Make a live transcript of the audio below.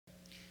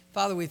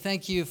Father, we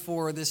thank you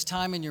for this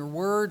time in your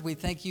word. We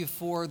thank you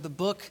for the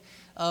book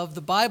of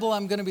the Bible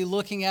I'm going to be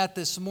looking at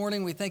this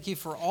morning. We thank you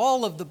for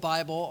all of the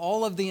Bible,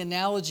 all of the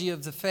analogy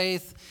of the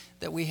faith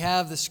that we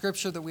have, the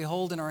scripture that we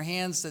hold in our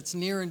hands that's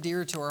near and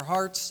dear to our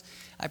hearts.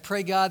 I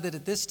pray, God, that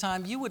at this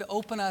time you would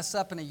open us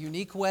up in a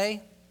unique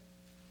way.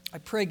 I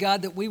pray,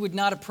 God, that we would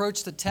not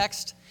approach the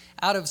text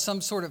out of some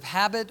sort of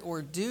habit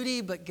or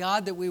duty, but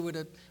God, that we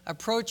would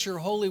approach your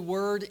holy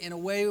word in a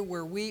way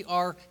where we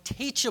are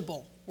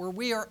teachable, where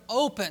we are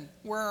open,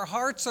 where our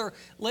hearts are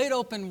laid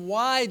open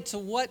wide to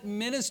what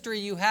ministry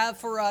you have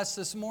for us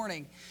this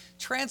morning.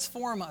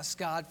 Transform us,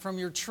 God, from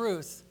your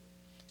truth.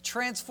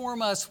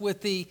 Transform us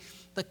with the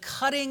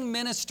cutting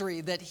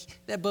ministry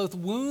that both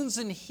wounds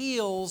and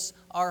heals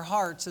our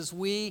hearts as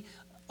we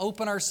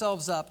open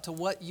ourselves up to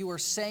what you are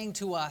saying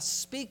to us.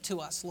 Speak to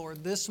us,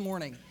 Lord, this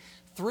morning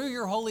through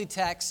your holy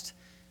text,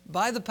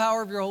 by the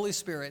power of your Holy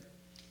Spirit.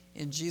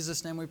 In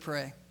Jesus' name we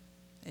pray.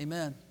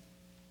 Amen.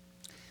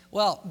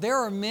 Well, there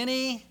are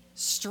many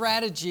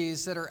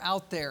strategies that are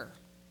out there,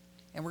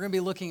 and we're going to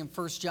be looking in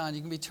 1 John. You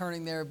can be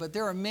turning there, but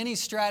there are many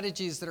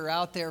strategies that are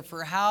out there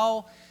for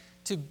how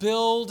to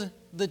build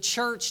the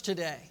church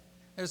today.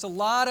 There's a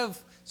lot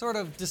of sort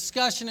of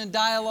discussion and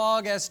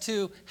dialogue as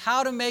to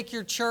how to make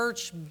your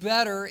church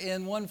better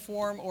in one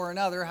form or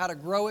another, how to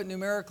grow it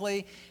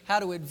numerically, how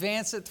to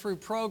advance it through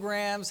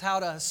programs, how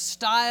to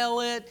style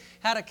it,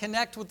 how to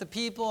connect with the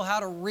people, how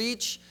to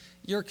reach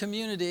your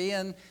community.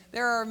 And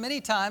there are many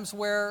times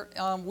where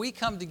we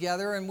come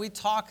together and we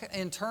talk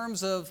in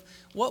terms of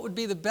what would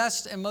be the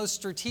best and most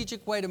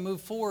strategic way to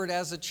move forward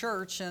as a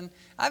church. And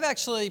I've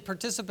actually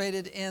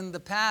participated in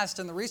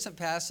the recent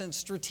past, in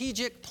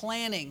strategic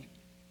planning.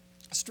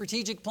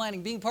 Strategic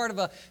planning, being part of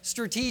a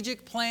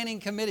strategic planning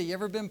committee. You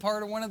ever been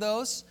part of one of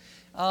those?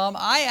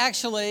 I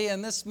actually,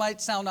 and this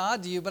might sound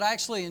odd to you, but I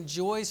actually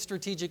enjoy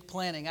strategic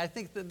planning. I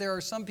think that there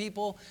are some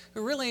people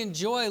who really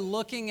enjoy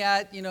looking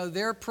at,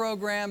 their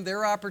program,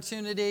 their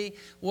opportunity,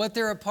 what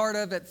they're a part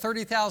of at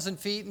 30,000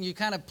 feet, and you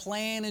kind of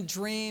plan and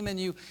dream, and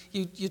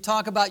you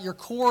talk about your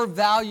core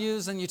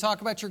values, and you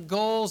talk about your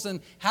goals, and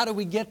how do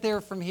we get there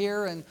from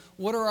here, and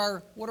what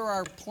are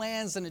our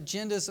plans and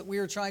agendas that we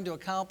are trying to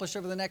accomplish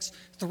over the next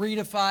 3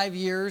 to 5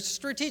 years.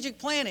 Strategic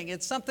planning,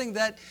 it's something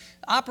that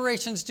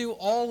operations do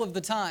all of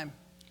the time.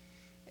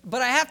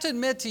 But I have to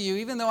admit to you,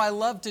 even though I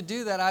love to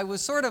do that, I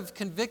was sort of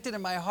convicted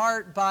in my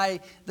heart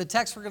by the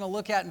text we're going to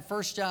look at in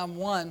 1 John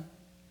 1.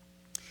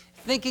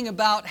 Thinking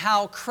about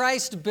how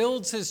Christ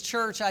builds his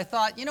church, I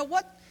thought,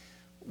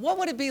 what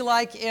would it be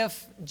like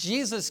if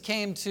Jesus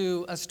came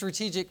to a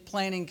strategic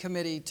planning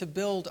committee to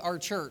build our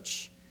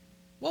church?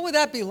 What would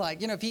that be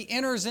like? If he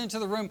enters into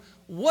the room,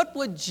 what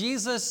would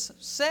Jesus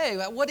say?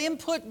 What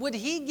input would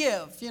he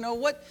give?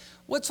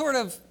 What sort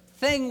of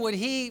thing would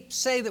he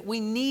say that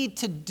we need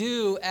to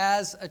do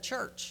as a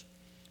church?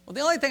 Well, the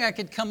only thing I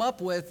could come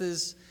up with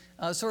is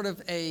sort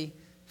of a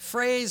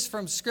phrase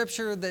from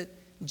Scripture that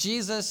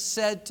Jesus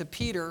said to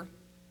Peter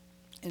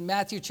in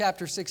Matthew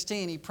chapter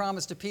 16. He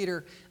promised to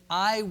Peter,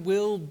 "I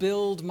will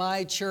build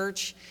my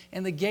church,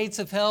 and the gates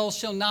of hell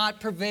shall not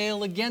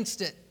prevail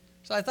against it."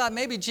 So I thought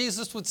maybe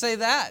Jesus would say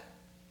that.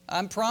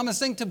 I'm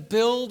promising to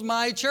build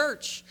my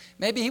church.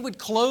 Maybe he would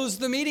close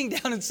the meeting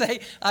down and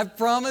say, "I've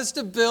promised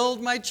to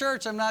build my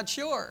church." I'm not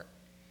sure.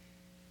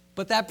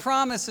 But that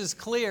promise is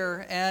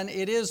clear, and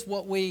it is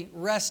what we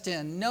rest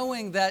in,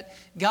 knowing that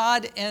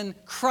God and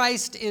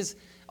Christ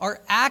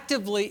are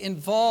actively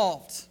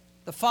involved.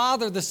 The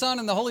Father, the Son,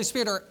 and the Holy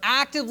Spirit are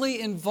actively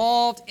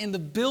involved in the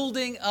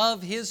building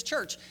of his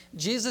church.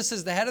 Jesus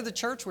is the head of the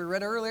church. We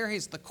read earlier,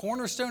 he's the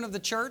cornerstone of the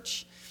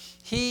church.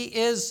 He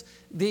is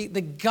the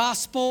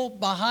gospel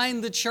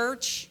behind the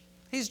church.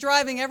 He's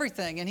driving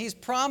everything, and he's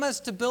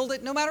promised to build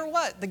it no matter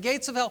what. The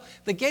gates of hell,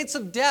 the gates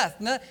of death,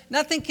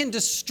 nothing can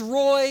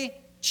destroy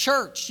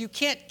church. You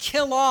can't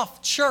kill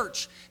off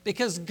church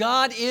because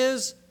God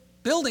is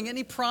building it, and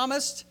he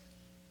promised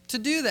to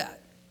do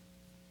that.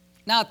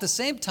 Now, at the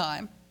same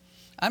time,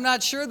 I'm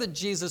not sure that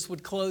Jesus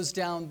would close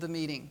down the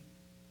meeting,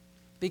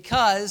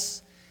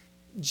 because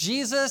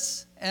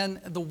Jesus and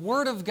the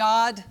Word of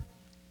God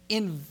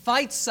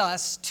invites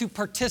us to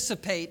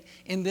participate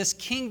in this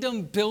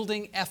kingdom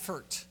building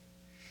effort.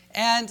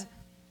 And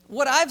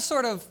what I've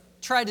sort of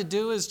tried to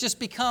do is just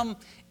become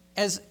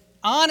as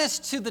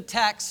honest to the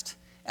text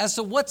as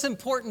to what's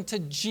important to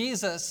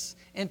Jesus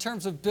in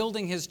terms of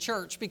building his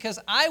church, because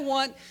I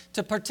want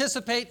to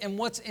participate in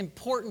what's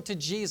important to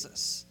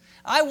Jesus.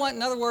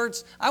 In other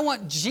words, I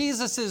want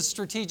Jesus'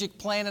 strategic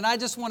plan, and I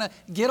just want to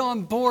get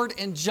on board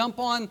and jump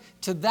on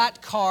to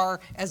that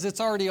car as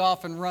it's already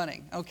off and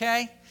running,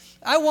 okay?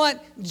 I want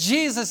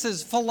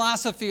Jesus'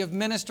 philosophy of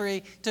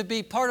ministry to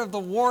be part of the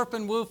warp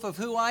and woof of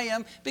who I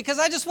am, because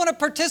I just want to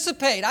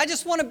participate. I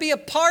just want to be a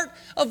part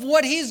of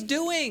what he's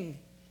doing.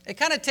 It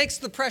kind of takes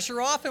the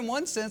pressure off in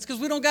one sense, because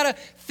we don't got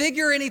to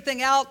figure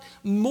anything out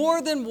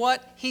more than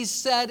what he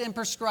said and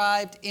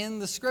prescribed in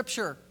the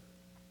Scripture.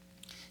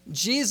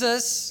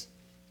 Jesus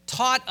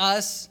taught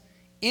us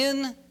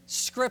in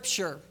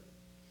Scripture.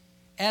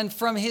 And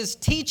from his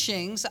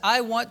teachings,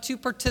 I want to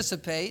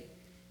participate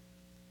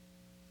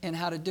and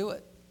how to do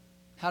it,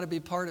 how to be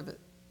part of it.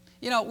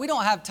 You know, we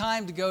don't have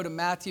time to go to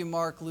Matthew,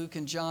 Mark, Luke,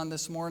 and John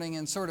this morning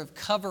and sort of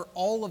cover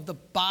all of the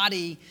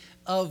body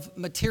of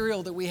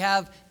material that we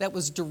have that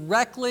was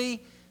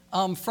directly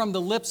from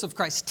the lips of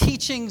Christ,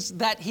 teachings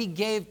that he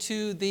gave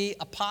to the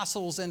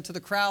apostles and to the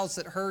crowds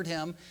that heard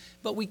him.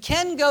 But we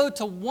can go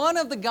to one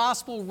of the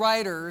gospel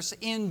writers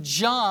in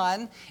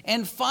John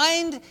and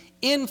find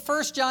in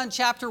 1 John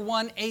chapter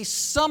 1 a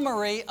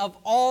summary of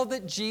all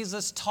that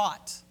Jesus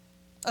taught.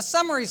 A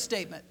summary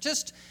statement,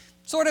 just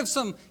sort of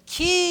some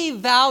key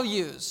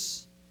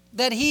values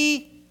that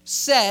he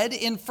said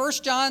in 1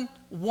 John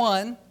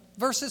 1,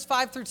 verses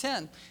 5 through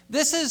 10.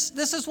 This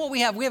is what we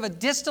have. We have a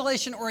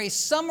distillation or a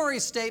summary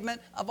statement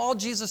of all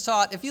Jesus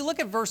taught. If you look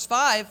at verse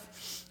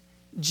 5,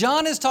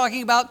 John is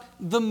talking about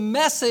the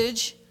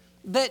message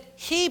that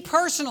he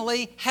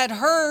personally had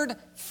heard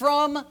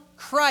from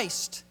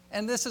Christ.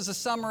 And this is a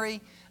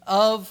summary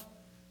of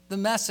the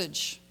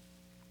message.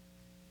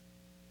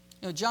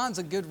 You know, John's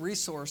a good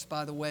resource,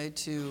 by the way,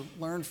 to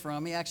learn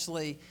from. He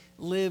actually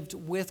lived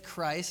with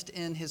Christ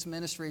in his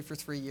ministry for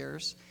 3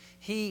 years.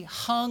 He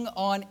hung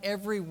on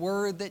every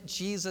word that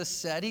Jesus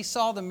said. He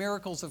saw the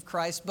miracles of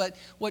Christ, but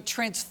what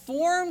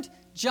transformed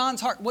John's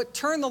heart, what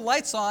turned the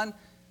lights on,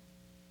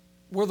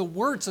 were the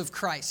words of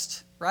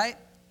Christ, right?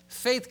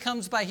 Faith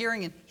comes by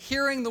hearing, and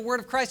hearing the word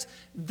of Christ.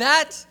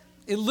 That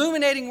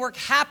illuminating work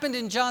happened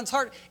in John's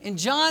heart, and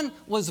John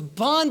was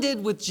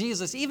bonded with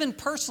Jesus, even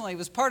personally. He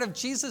was part of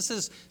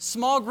Jesus'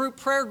 small group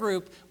prayer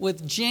group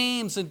with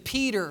James and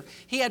Peter.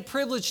 He had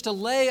privilege to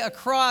lay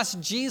across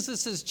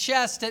Jesus'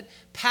 chest at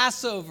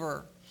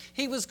Passover.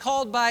 He was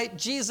called by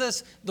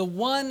Jesus the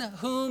one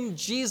whom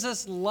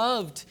Jesus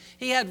loved.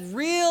 He had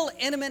real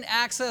intimate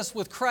access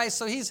with Christ,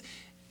 so he's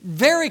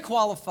very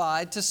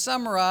qualified to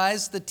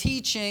summarize the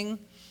teaching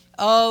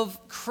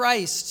of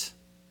Christ.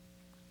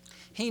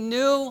 He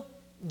knew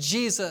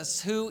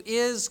Jesus, who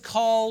is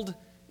called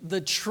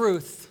the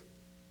truth.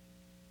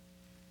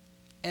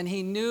 And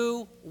he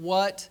knew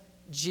what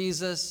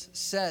Jesus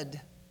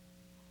said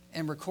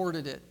and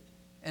recorded it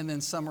and then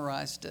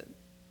summarized it.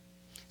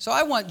 So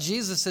I want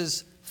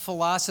Jesus'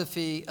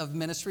 philosophy of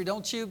ministry,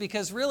 don't you?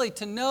 Because really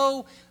to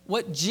know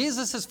what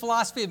Jesus'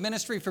 philosophy of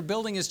ministry for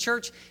building his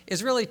church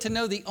is really to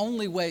know the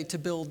only way to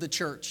build the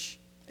church.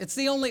 It's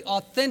the only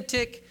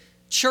authentic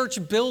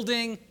church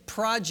building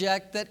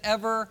project that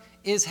ever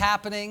is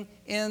happening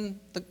in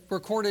the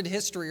recorded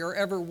history or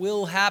ever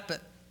will happen.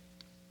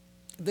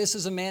 This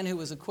is a man who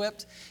was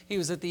equipped. He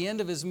was at the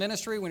end of his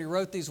ministry when he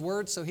wrote these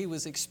words, so he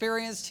was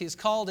experienced. He's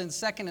called in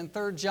 2nd and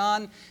 3rd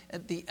John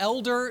the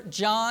elder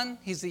John.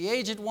 He's the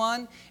aged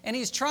one, and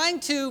he's trying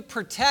to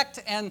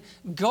protect and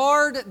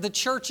guard the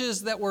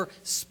churches that were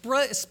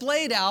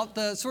splayed out,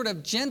 the sort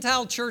of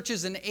Gentile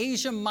churches in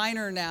Asia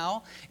Minor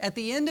now, at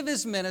the end of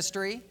his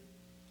ministry.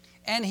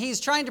 And he's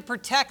trying to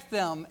protect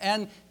them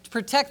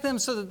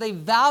so that they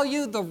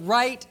value the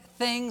right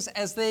things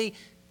as they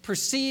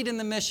proceed in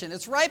the mission.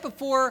 It's right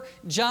before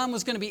John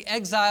was going to be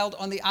exiled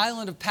on the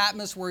island of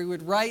Patmos, where he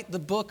would write the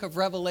book of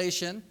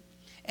Revelation.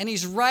 And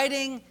he's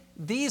writing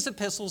these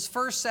epistles,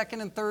 1st,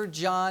 2nd, and 3rd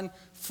John,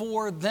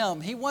 for them.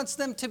 He wants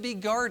them to be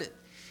guarded.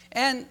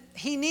 And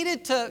he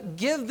needed to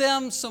give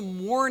them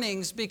some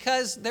warnings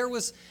because there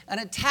was an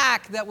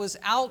attack that was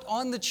out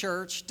on the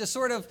church to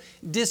sort of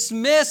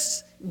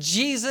dismiss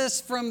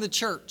Jesus from the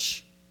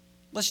church.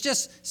 Let's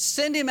just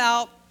send him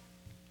out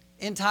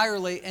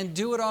entirely and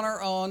do it on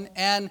our own.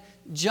 And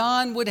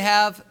John would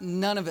have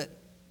none of it.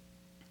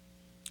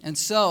 And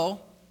so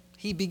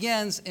he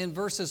begins in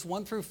verses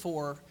 1 through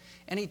 4,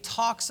 and he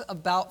talks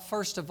about,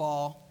 first of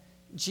all,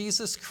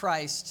 Jesus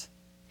Christ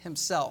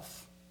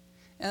himself.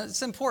 And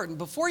it's important.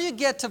 Before you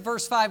get to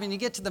verse 5 and you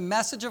get to the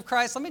message of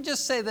Christ, let me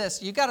just say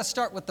this. You've got to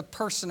start with the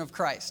person of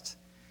Christ.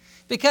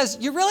 Because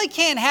you really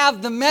can't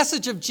have the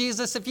message of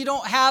Jesus if you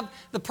don't have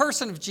the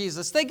person of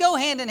Jesus. They go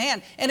hand in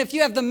hand. And if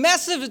you have the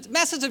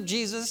message of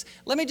Jesus,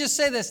 let me just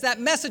say this, that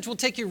message will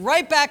take you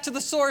right back to the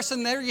source,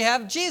 and there you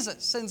have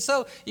Jesus. And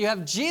so you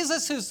have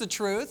Jesus, who's the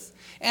truth,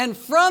 and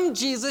from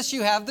Jesus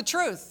you have the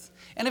truth.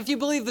 And if you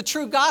believe the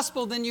true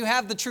gospel, then you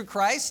have the true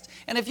Christ.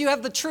 And if you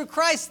have the true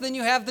Christ, then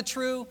you have the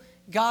true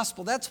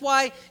gospel. That's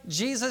why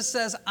Jesus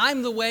says,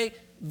 I'm the way,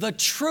 the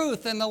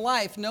truth, and the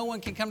life. No one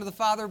can come to the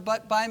Father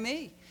but by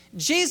me.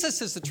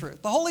 Jesus is the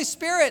truth. The Holy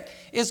Spirit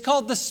is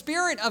called the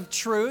Spirit of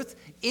truth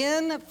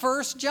in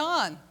 1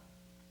 John.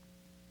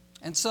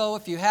 And so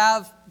if you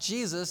have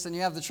Jesus, then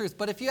you have the truth.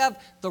 But if you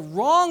have the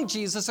wrong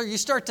Jesus, or you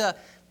start to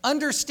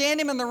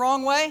understand him in the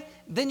wrong way,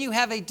 then you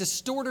have a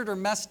distorted or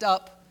messed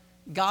up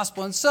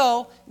gospel. And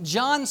so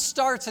John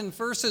starts in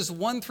verses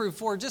 1 through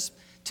 4 just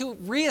to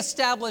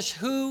reestablish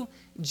who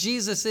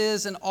Jesus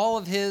is and all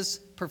of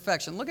his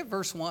perfection. Look at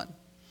verse 1.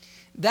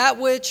 That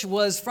which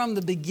was from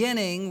the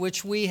beginning,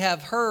 which we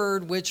have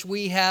heard, which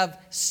we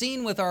have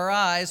seen with our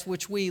eyes,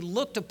 which we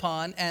looked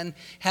upon and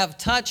have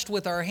touched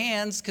with our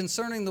hands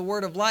concerning the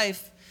word of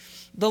life.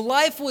 The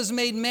life was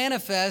made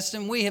manifest,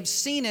 and we have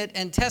seen it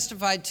and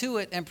testified to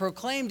it and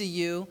proclaimed to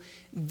you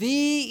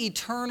the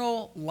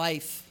eternal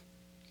life,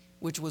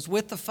 which was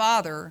with the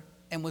Father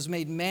and was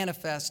made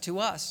manifest to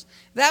us.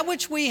 That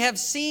which we have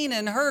seen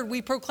and heard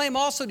we proclaim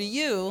also to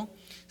you,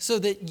 so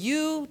that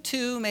you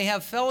too may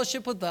have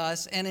fellowship with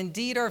us. And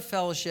indeed our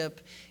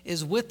fellowship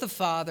is with the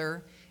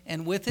Father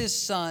and with his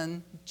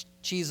Son,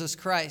 Jesus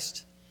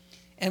Christ.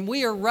 And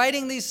we are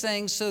writing these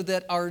things so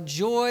that our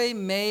joy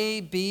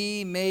may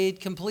be made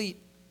complete.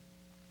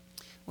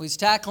 Well, he's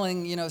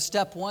tackling,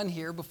 step one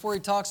here. Before he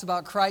talks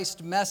about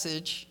Christ's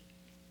message,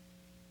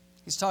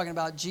 he's talking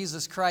about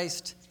Jesus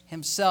Christ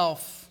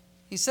himself.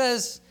 He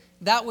says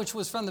that which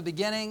was from the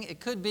beginning. It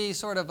could be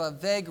sort of a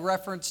vague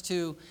reference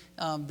to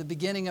the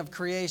beginning of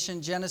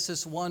creation,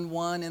 Genesis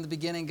 1:1. In the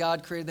beginning,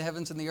 God created the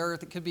heavens and the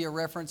earth. It could be a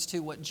reference to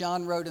what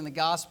John wrote in the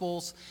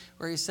Gospels,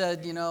 where he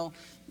said,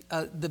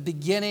 the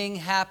beginning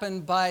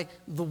happened by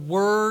the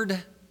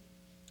Word,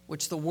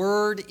 which the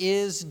Word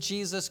is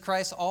Jesus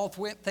Christ. All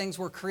things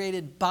were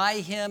created by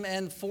him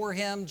and for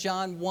him,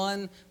 John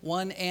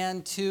 1:1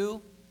 and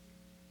 2.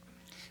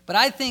 But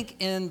I think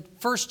in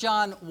 1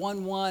 John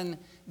 1:1,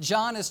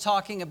 John is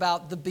talking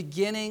about the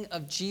beginning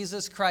of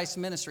Jesus Christ's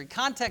ministry.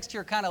 Context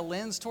here kind of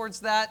lends towards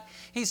that.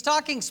 He's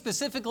talking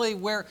specifically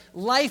where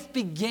life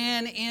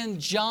began in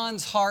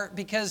John's heart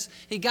because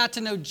he got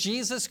to know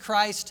Jesus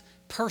Christ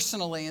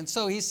personally. And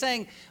so he's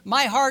saying,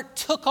 my heart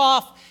took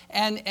off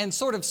and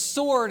sort of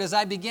soared as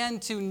I began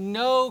to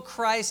know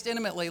Christ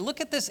intimately. Look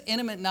at this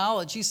intimate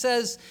knowledge. He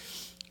says,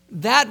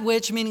 that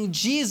which, meaning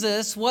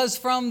Jesus, was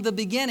from the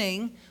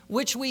beginning,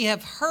 which we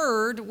have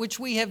heard, which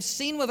we have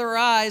seen with our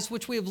eyes,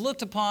 which we have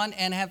looked upon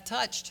and have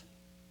touched.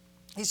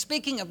 He's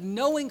speaking of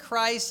knowing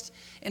Christ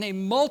in a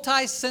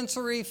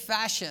multi-sensory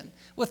fashion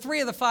with 3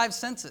 of the 5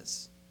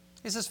 senses.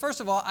 He says, first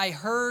of all, I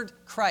heard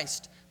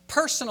Christ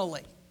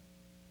personally.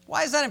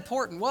 Why is that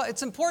important? Well,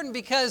 it's important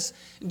because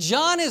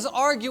John is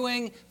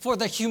arguing for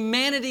the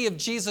humanity of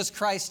Jesus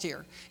Christ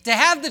here. To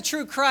have the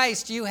true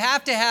Christ, you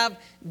have to have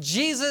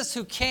Jesus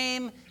who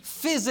came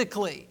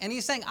physically. And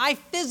he's saying, I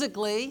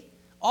physically,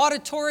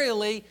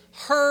 auditorially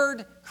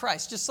heard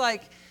Christ. Just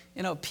like,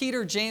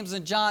 Peter, James,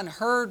 and John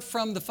heard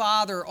from the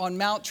Father on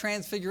Mount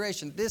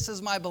Transfiguration. This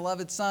is my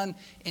beloved Son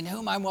in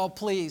whom I'm well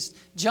pleased.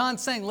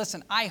 John's saying,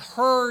 listen, I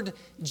heard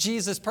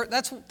Jesus.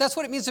 That's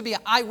what it means to be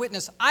an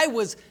eyewitness. I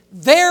was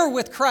there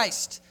with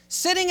Christ,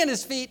 sitting at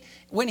his feet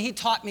when he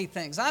taught me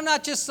things. I'm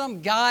not just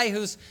some guy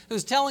who's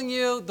telling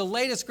you the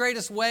latest,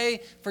 greatest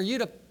way for you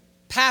to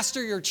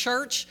pastor your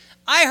church.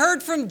 I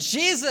heard from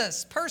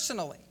Jesus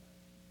personally.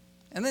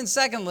 And then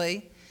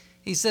secondly,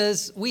 he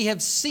says, we have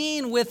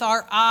seen with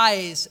our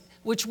eyes,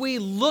 which we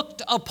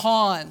looked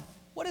upon.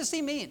 What does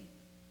he mean?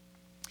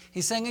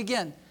 He's saying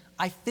again,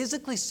 I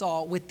physically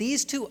saw with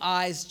these 2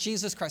 eyes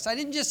Jesus Christ. I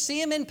didn't just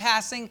see him in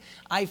passing,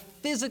 I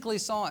physically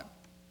saw him.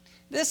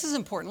 This is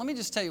important. Let me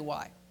just tell you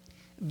why.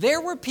 There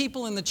were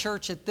people in the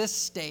church at this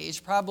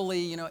stage,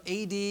 probably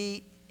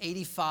AD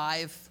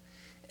 85,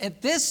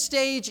 at this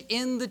stage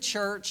in the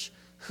church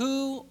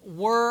who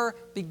were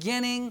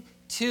beginning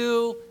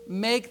to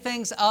make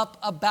things up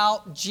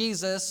about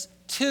Jesus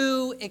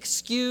to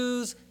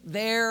excuse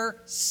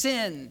their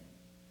sin.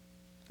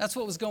 That's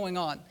what was going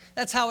on.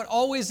 That's how it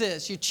always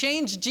is. You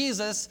change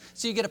Jesus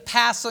so you get a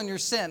pass on your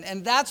sin.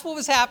 And that's what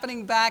was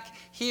happening back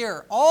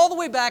here, all the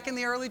way back in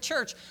the early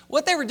church.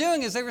 What they were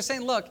doing is they were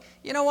saying, look,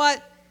 you know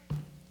what?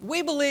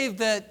 We believe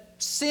that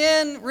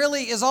sin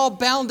really is all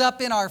bound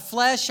up in our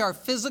flesh, our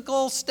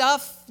physical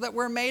stuff that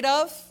we're made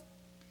of.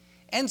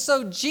 And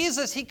so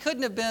Jesus, he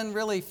couldn't have been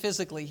really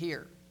physically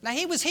here. Now,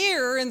 he was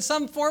here in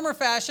some form or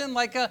fashion,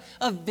 like a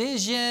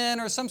vision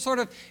or some sort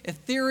of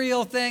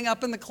ethereal thing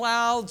up in the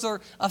clouds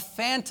or a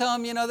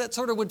phantom, that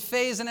sort of would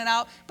phase in and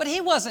out. But he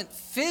wasn't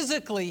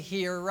physically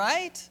here,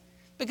 right?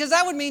 Because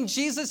that would mean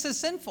Jesus is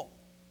sinful.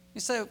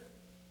 You say,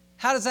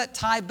 how does that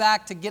tie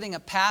back to getting a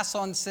pass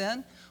on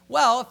sin?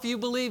 Well, if you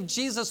believe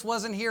Jesus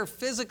wasn't here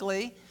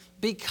physically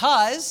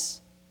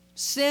because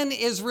sin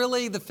is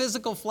really the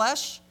physical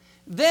flesh,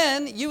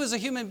 then you as a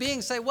human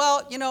being say,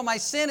 well, my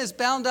sin is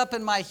bound up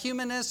in my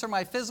humanness or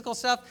my physical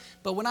stuff,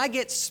 but when I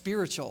get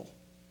spiritual,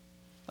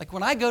 like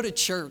when I go to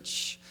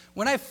church,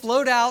 when I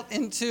float out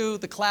into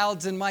the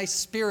clouds in my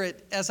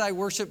spirit as I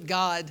worship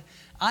God,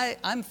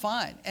 I'm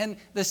fine. And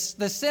the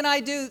sin I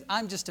do,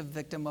 I'm just a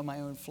victim of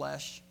my own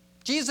flesh.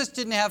 Jesus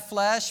didn't have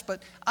flesh,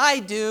 but I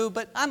do,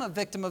 but I'm a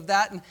victim of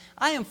that, and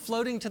I am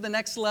floating to the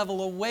next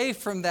level away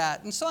from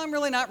that. And so I'm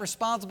really not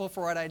responsible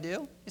for what I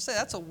do. You say,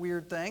 that's a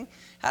weird thing.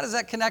 How does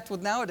that connect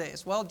with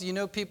nowadays? Well, do you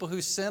know people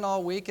who sin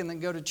all week and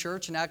then go to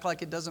church and act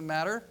like it doesn't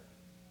matter?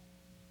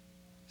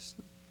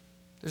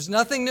 There's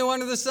nothing new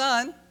under the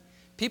sun.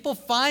 People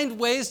find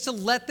ways to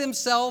let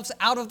themselves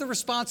out of the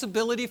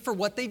responsibility for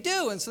what they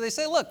do. And so they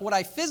say, look, what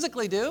I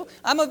physically do,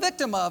 I'm a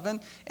victim of.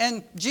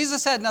 And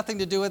Jesus had nothing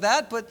to do with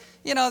that, but,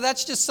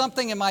 that's just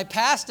something in my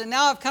past. And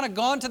now I've kind of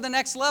gone to the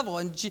next level.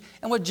 And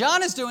what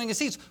John is doing is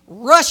he's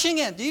rushing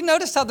in. Do you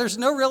notice how there's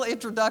no real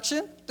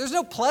introduction? There's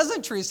no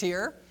pleasantries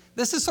here.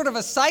 This is sort of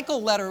a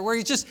cycle letter where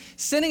he's just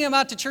sending him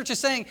out to churches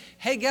saying,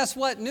 hey, guess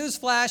what?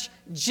 Newsflash,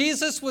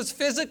 Jesus was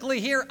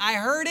physically here. I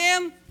heard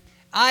him.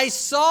 I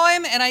saw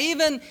him and I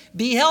even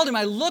beheld him.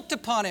 I looked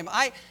upon him.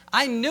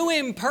 I knew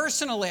him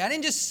personally. I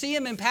didn't just see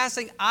him in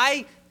passing.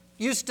 I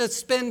used to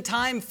spend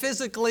time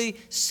physically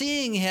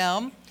seeing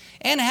him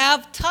and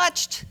have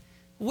touched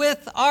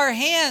with our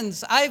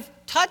hands. I've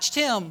touched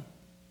him.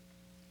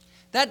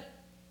 That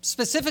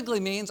specifically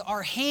means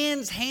our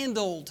hands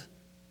handled.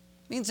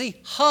 It means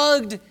he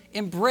hugged,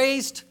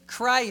 embraced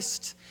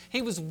Christ.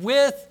 He was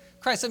with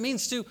Christ. It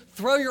means to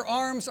throw your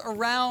arms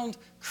around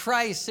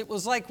Christ. It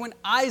was like when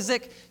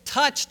Isaac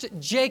touched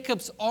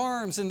Jacob's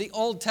arms in the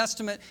Old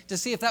Testament to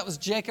see if that was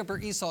Jacob or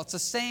Esau. It's the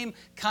same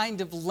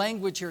kind of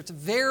language here. It's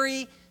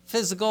very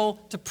physical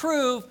to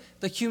prove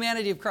the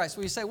humanity of Christ.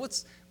 Well, you say,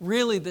 what's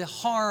really the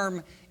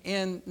harm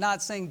in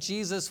not saying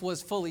Jesus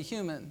was fully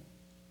human?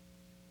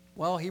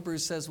 Well,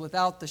 Hebrews says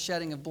without the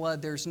shedding of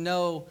blood, there's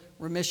no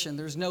remission.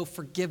 There's no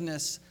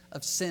forgiveness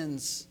of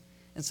sins.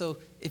 And so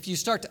if you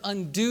start to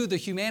undo the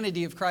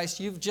humanity of Christ,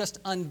 you've just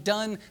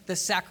undone the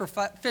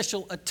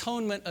sacrificial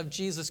atonement of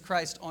Jesus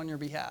Christ on your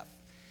behalf.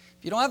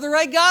 If you don't have the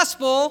right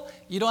gospel,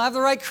 you don't have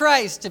the right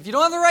Christ. If you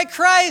don't have the right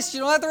Christ, you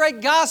don't have the right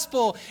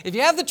gospel. If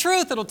you have the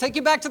truth, it'll take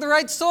you back to the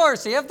right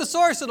source. If you have the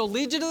source, it'll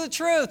lead you to the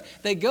truth.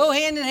 They go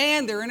hand in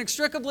hand. They're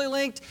inextricably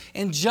linked.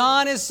 And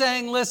John is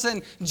saying,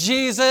 listen,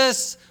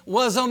 Jesus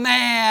was a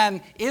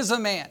man, is a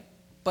man.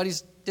 But he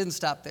didn't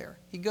stop there.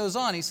 He goes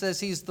on. He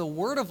says he's the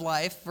word of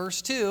life,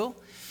 verse 2.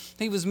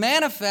 He was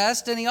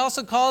manifest, and he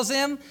also calls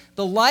him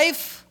the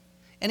life,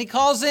 and he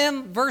calls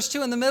him, verse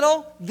 2 in the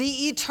middle,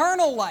 the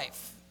eternal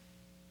life.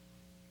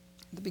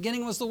 The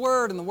beginning was the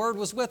Word, and the Word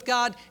was with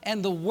God,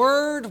 and the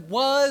Word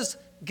was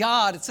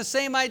God. It's the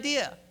same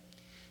idea.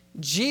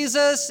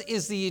 Jesus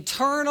is the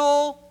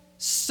eternal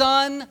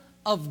Son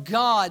of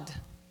God.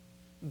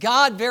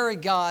 God, very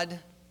God,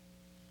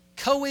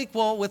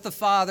 co-equal with the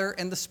Father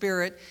and the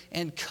Spirit,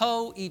 and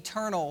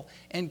co-eternal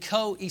and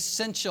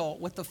co-essential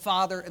with the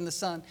Father and the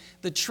Son.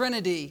 The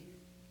Trinity,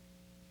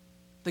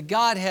 the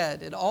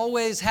Godhead, it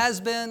always has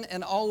been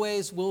and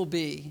always will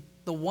be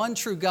the one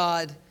true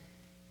God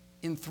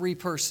in three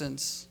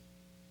persons.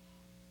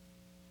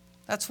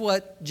 That's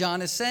what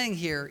John is saying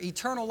here,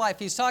 eternal life.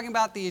 He's talking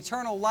about the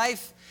eternal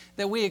life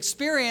that we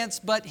experience,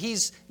 but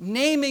he's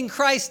naming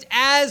Christ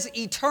as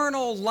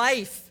eternal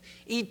life,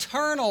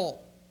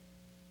 eternal.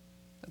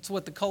 That's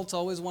what the cults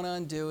always want to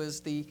undo, is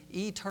the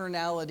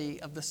eternality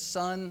of the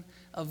Son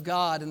of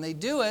God. And they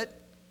do it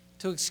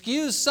to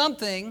excuse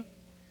something,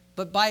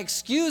 but by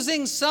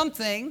excusing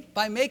something,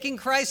 by making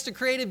Christ a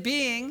created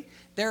being,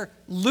 they're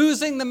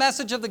losing the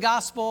message of the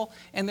gospel,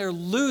 and they're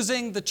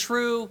losing the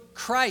true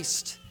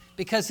Christ,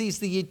 because he's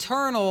the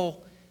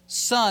eternal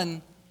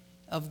Son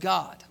of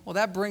God. Well,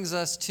 that brings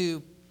us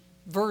to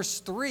verse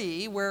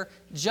 3, where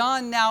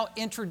John now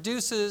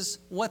introduces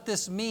what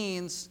this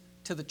means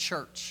to the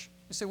church.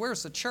 You say,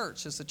 where's the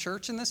church? Is the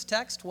church in this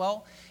text?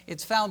 Well,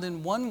 it's found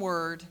in one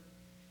word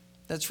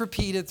that's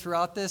repeated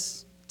throughout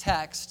this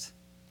text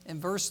in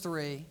verse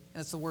 3,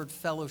 and it's the word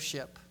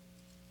fellowship.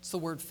 It's the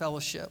word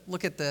fellowship.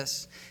 Look at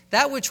this.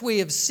 That which we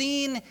have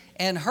seen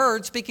and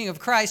heard, speaking of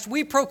Christ,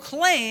 we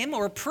proclaim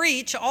or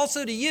preach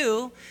also to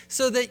you,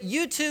 so that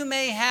you too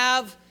may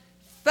have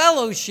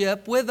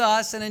fellowship with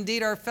us. And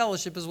indeed, our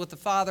fellowship is with the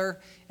Father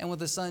and with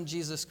the Son,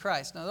 Jesus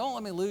Christ. Now, don't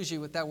let me lose you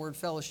with that word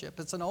fellowship.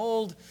 It's an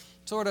old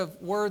sort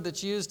of word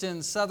that's used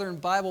in Southern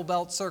Bible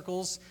Belt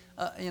circles,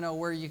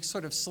 where you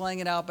sort of slang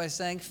it out by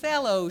saying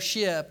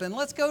fellowship. And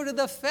let's go to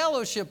the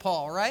fellowship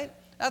hall, right?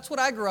 That's what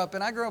I grew up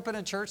in. I grew up in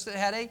a church that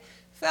had a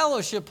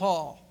fellowship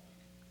hall.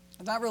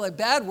 Not really a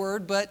bad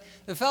word, but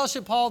the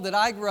fellowship hall that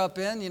I grew up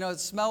in, it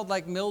smelled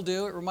like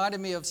mildew. It reminded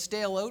me of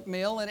stale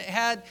oatmeal, and it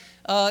had,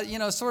 I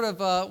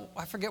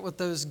forget what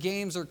those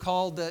games are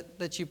called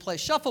that you play,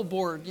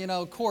 shuffleboard,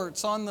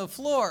 courts on the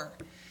floor.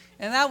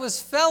 And that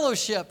was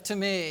fellowship to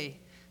me.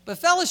 But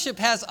fellowship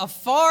has a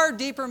far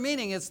deeper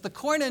meaning. It's the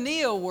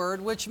koinonia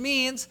word, which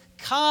means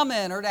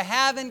common or to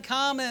have in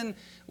common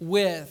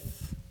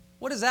with.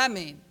 What does that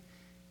mean?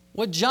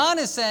 What John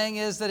is saying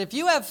is that if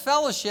you have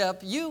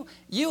fellowship,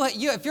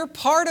 if you're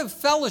part of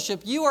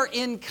fellowship, you are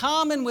in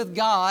common with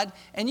God,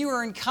 and you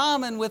are in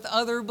common with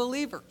other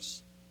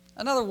believers.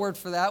 Another word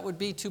for that would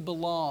be to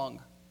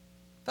belong.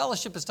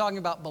 Fellowship is talking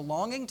about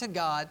belonging to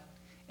God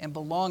and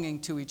belonging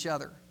to each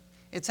other.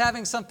 It's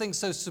having something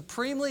so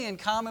supremely in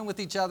common with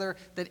each other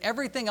that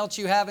everything else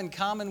you have in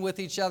common with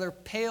each other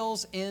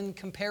pales in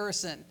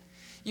comparison.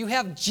 You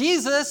have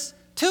Jesus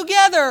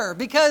together,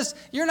 because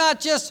you're not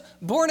just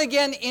born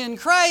again in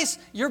Christ,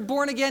 you're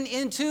born again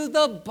into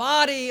the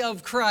body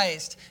of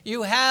Christ.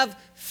 You have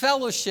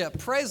fellowship.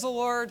 Praise the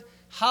Lord.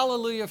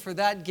 Hallelujah for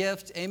that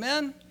gift.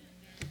 Amen?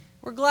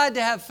 We're glad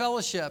to have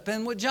fellowship.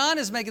 And what John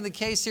is making the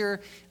case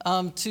here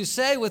to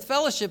say with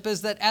fellowship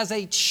is that as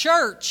a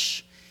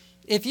church,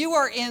 if you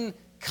are in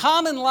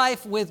common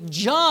life with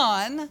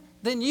John,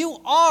 then you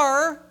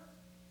are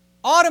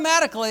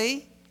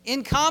automatically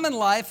in common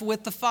life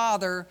with the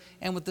Father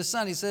and with the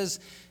Son. He says,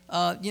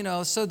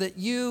 so that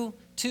you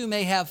too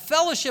may have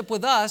fellowship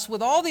with us,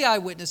 with all the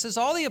eyewitnesses,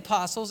 all the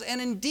apostles, and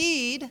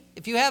indeed,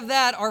 if you have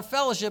that, our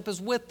fellowship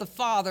is with the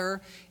Father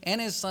and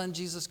His Son,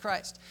 Jesus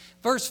Christ.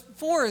 Verse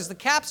 4 is the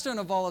capstone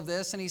of all of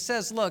this, and he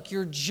says, look,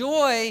 your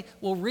joy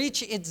will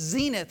reach its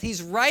zenith.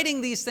 He's writing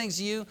these things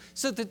to you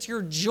so that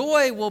your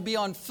joy will be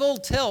on full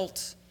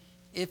tilt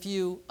if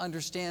you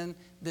understand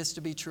this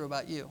to be true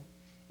about you.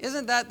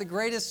 Isn't that the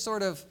greatest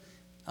sort of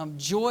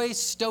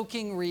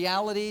joy-stoking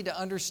reality, to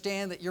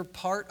understand that you're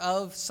part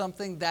of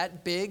something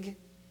that big?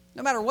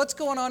 No matter what's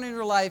going on in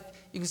your life,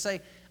 you can say,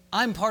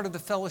 I'm part of the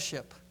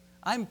fellowship.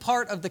 I'm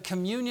part of the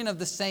communion of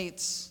the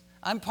saints.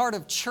 I'm part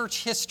of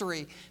church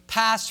history,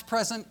 past,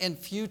 present, and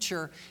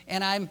future.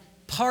 And I'm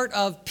part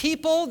of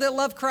people that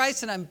love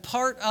Christ, and I'm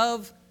part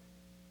of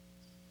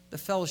the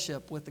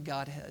fellowship with the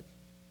Godhead.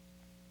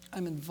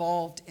 I'm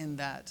involved in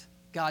that.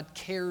 God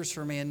cares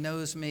for me and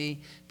knows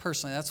me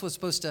personally. That's what's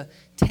supposed to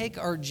take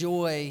our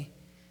joy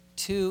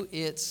to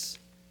its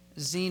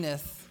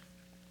zenith.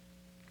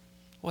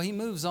 Well, he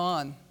moves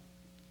on,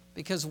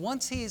 because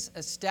once he's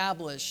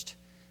established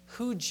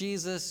who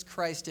Jesus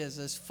Christ is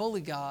as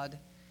fully God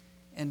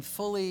and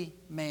fully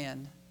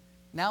man,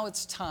 now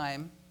it's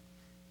time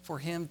for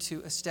him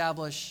to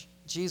establish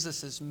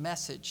Jesus'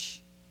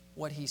 message,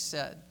 what he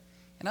said.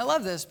 And I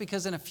love this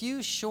because in a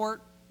few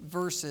short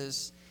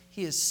verses,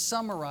 he is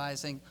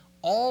summarizing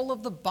all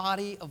of the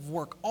body of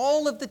work,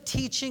 all of the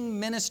teaching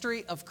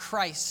ministry of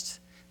Christ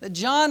that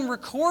John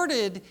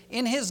recorded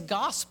in his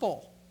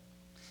gospel,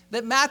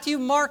 that Matthew,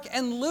 Mark,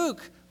 and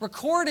Luke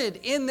recorded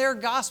in their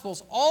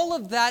gospels. All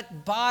of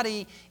that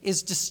body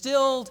is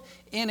distilled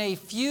in a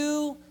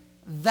few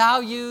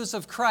values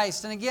of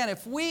Christ. And again,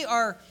 if we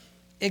are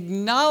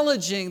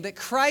acknowledging that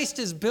Christ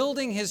is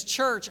building his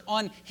church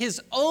on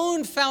his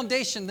own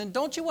foundation, then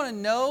don't you want to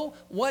know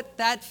what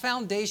that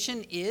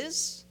foundation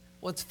is?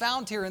 What's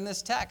found here in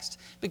this text.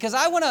 Because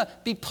I want to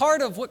be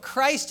part of what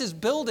Christ is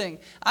building.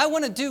 I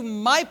want to do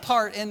my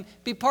part and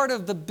be part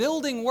of the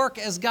building work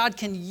as God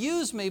can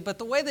use me. But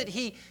the way that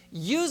he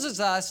uses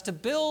us to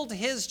build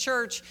his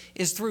church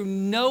is through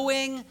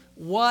knowing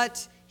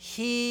what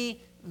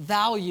he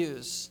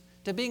values.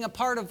 To being a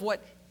part of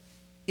what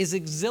is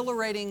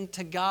exhilarating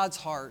to God's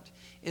heart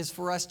is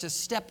for us to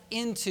step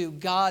into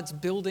God's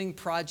building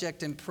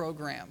project and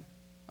program.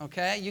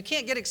 Okay? You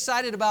can't get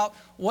excited about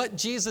what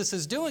Jesus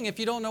is doing if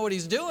you don't know what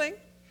he's doing,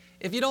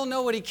 if you don't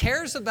know what he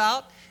cares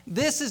about.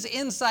 This is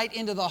insight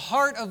into the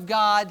heart of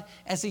God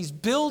as he's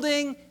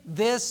building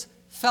this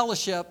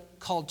fellowship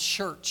called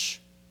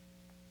church.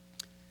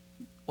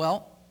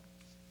 Well,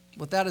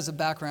 with that as a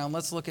background,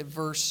 let's look at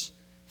verse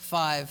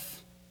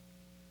 5.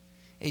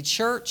 A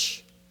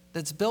church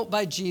that's built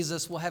by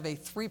Jesus will have a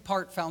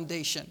three-part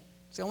foundation.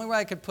 It's the only way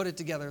I could put it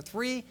together.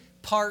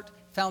 Three-part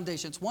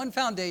foundation. It's one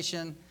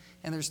foundation,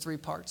 and there's three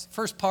parts.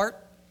 First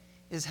part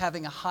is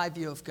having a high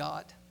view of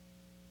God.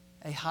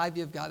 A high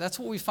view of God. That's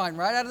what we find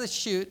right out of the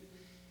chute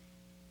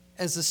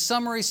as a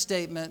summary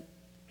statement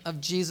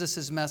of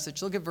Jesus'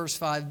 message. Look at verse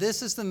 5.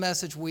 This is the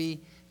message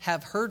we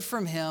have heard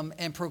from him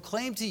and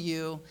proclaim to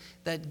you,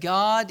 that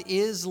God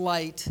is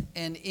light,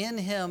 and in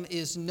him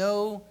is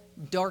no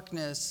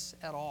darkness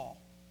at all.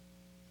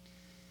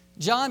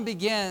 John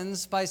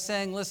begins by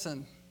saying,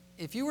 listen,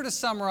 if you were to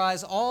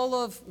summarize all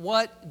of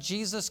what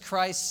Jesus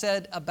Christ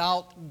said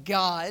about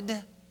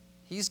God,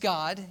 he's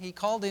God. He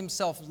called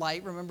himself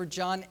light. Remember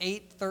John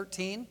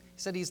 8:13? He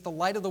said he's the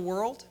light of the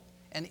world,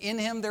 and in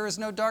him there is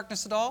no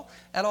darkness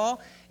at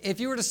all. If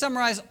you were to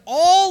summarize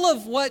all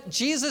of what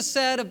Jesus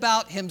said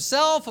about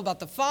himself, about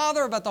the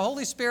Father, about the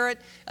Holy Spirit,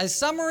 a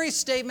summary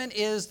statement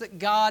is that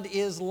God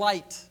is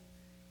light.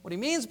 What he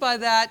means by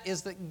that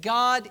is that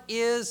God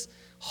is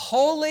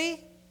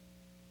holy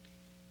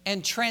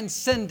and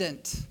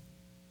transcendent.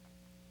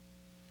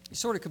 You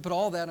sort of could put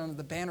all that under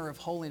the banner of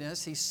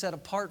holiness. He's set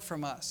apart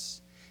from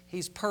us.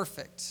 He's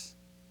perfect.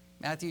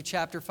 Matthew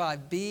chapter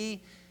 5,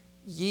 be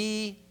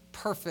ye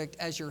perfect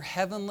as your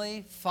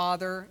heavenly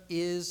Father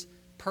is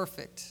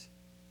perfect.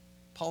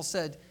 Paul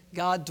said,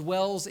 God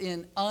dwells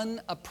in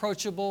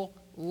unapproachable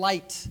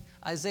light.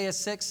 Isaiah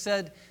 6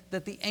 said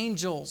that the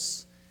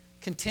angels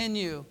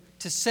continue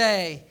to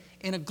say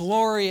in a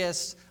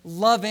glorious,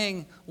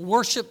 loving,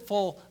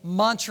 worshipful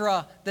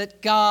mantra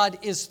that God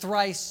is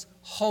thrice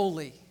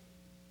holy.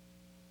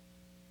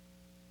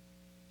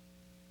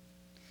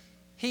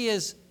 He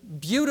is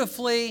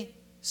beautifully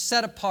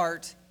set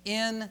apart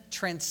in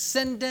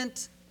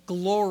transcendent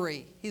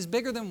glory. He's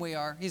bigger than we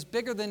are. He's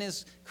bigger than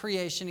his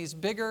creation. He's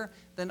bigger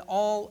than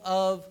all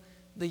of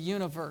the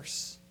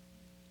universe.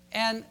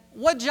 And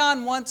what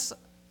John wants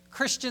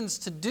Christians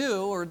to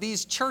do, or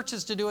these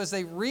churches to do as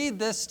they read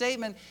this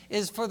statement,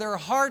 is for their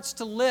hearts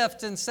to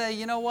lift and say,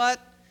 you know what?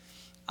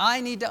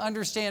 I need to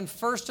understand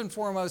first and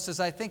foremost, as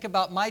I think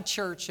about my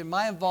church and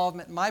my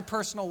involvement in my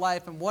personal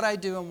life and what I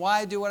do and why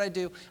I do what I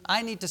do,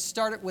 I need to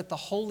start it with the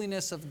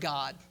holiness of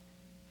God.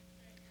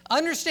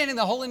 Understanding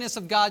the holiness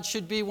of God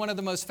should be one of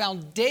the most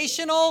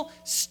foundational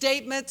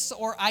statements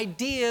or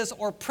ideas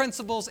or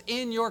principles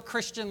in your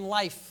Christian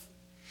life.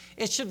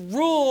 It should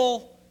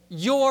rule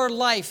your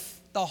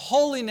life. the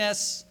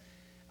holiness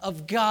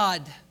of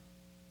God.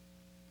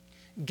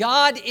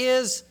 God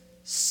is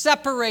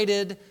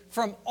separated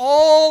from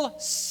all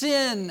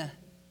sin.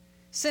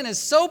 Sin is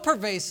so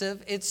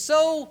pervasive, it's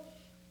so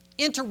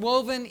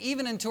interwoven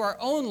even into our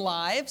own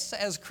lives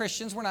as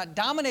Christians. We're not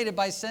dominated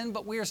by sin,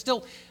 but we are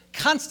still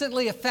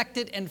constantly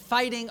affected and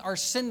fighting our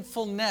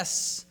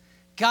sinfulness.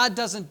 God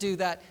doesn't do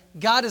that.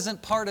 God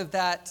isn't part of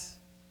that.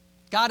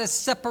 God is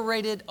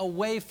separated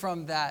away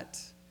from that.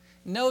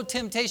 No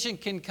temptation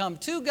can come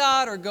to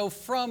God or go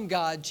from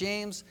God.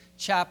 James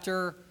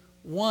chapter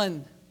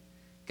 1.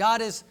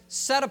 God is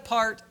set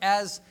apart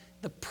as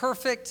the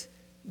perfect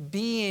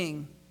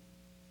being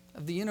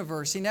of the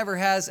universe. He never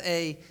has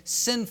a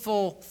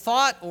sinful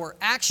thought or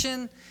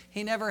action.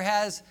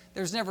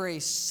 There's never a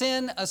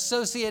sin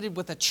associated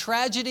with a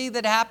tragedy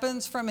that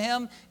happens from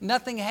him.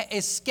 Nothing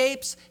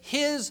escapes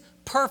his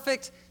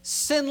perfect,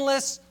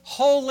 sinless,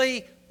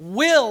 holy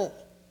will.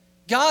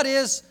 God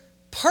is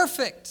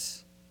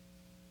perfect.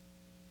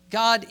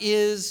 God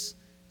is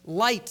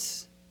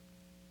light.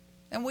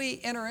 And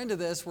we enter into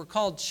this. We're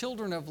called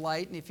children of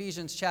light in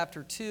Ephesians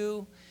chapter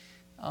 2.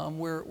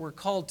 We're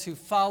called to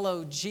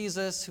follow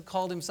Jesus, who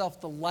called himself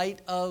the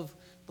light of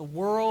the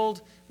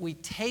world. We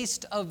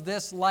taste of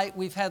this light.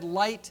 We've had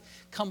light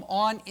come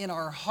on in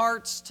our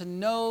hearts to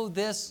know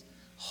this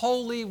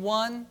Holy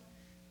One.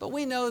 But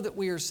we know that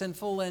we are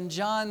sinful, and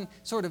John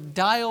sort of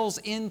dials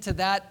into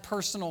that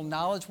personal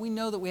knowledge. We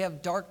know that we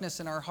have darkness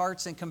in our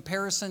hearts in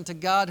comparison to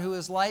God, who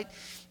is light,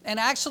 and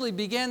actually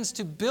begins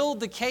to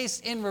build the case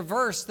in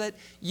reverse that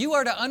you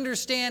are to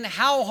understand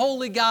how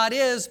holy God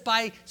is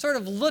by sort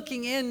of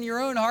looking in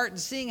your own heart and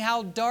seeing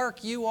how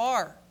dark you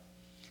are.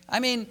 I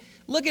mean,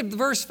 look at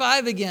verse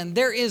 5 again.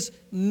 There is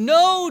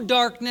no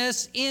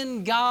darkness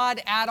in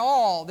God at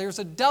all. There's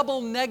a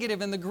double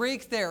negative in the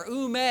Greek there,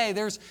 oume.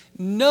 There's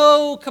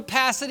no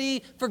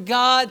capacity for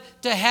God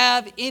to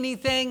have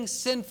anything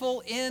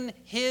sinful in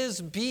his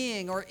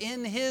being or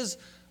in his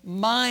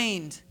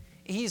mind.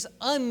 He's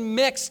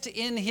unmixed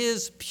in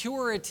his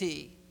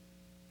purity.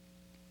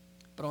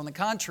 But on the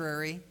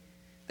contrary,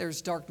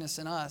 there's darkness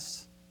in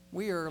us.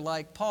 We are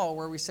like Paul,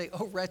 where we say,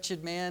 "Oh,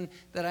 wretched man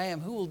that I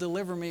am, who will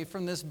deliver me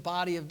from this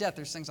body of death?"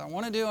 There's things I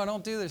want to do, I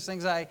don't do. There's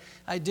things I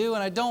do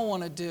and I don't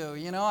want to do.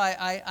 You know,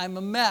 I'm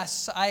a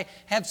mess. I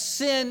have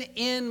sin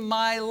in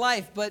my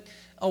life. But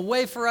a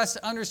way for us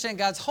to understand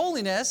God's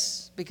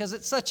holiness, because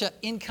it's such an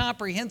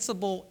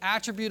incomprehensible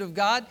attribute of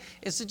God,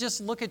 is to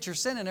just look at your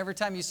sin, and every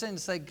time you sin,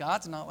 say,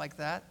 "God's not like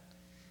that.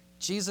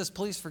 Jesus,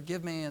 please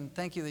forgive me, and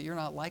thank you that you're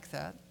not like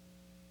that."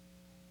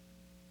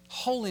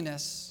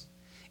 Holiness.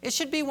 It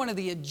should be one of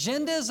the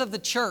agendas of the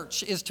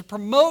church, is to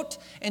promote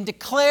and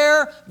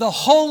declare the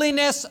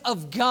holiness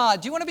of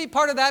God. Do you want to be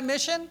part of that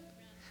mission?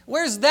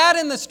 Where's that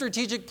in the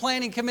strategic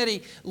planning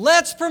committee?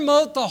 Let's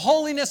promote the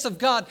holiness of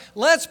God.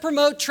 Let's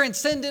promote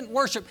transcendent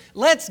worship.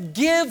 Let's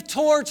give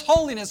towards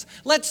holiness.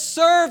 Let's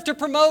serve to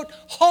promote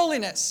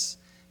holiness.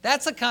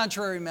 That's a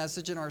contrary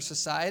message in our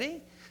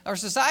society. Our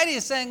society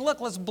is saying,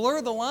 look, let's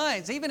blur the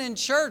lines. Even in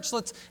church,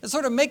 let's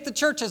sort of make the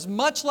church as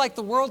much like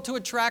the world to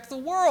attract the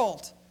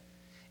world.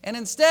 And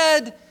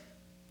instead,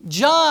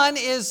 John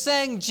is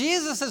saying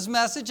Jesus'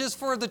 message is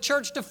for the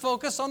church to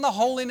focus on the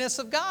holiness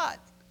of God.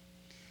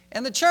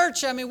 And the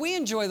church, I mean, we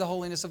enjoy the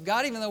holiness of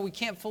God, even though we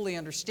can't fully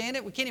understand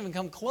it. We can't even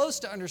come close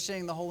to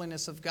understanding the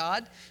holiness of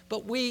God.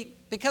 But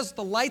because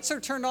the lights are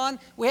turned on,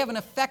 we have an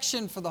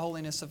affection for the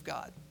holiness of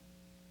God.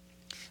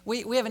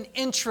 We have an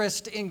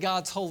interest in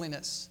God's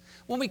holiness.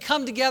 When we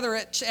come together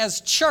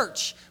as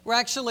church, we're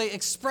actually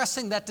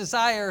expressing that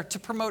desire to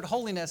promote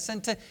holiness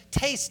and to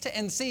taste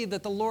and see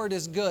that the Lord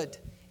is good,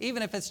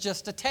 even if it's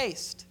just a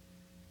taste.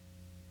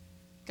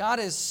 God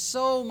is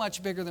so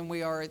much bigger than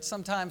we are. It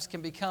sometimes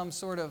can become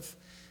sort of,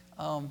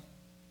 a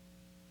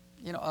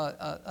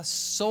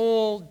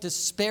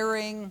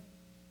soul-despairing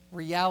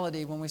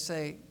reality when we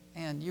say,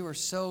 "Man, you are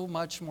so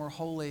much more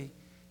holy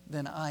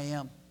than I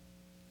am.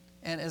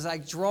 And as I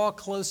draw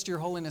close to your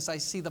holiness, I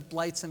see the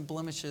blights and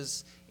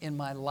blemishes in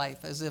my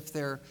life, as if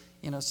they're,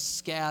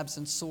 scabs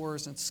and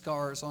sores and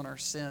scars on our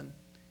sin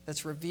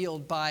that's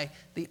revealed by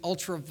the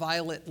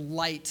ultraviolet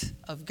light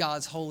of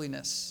God's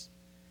holiness."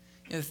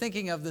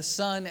 Thinking of the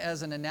sun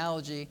as an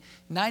analogy,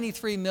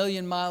 93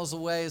 million miles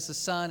away is the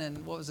sun,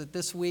 and what was it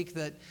this week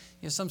that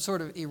some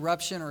sort of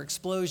eruption or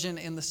explosion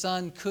in the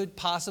sun could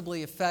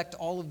possibly affect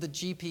all of the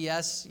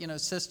GPS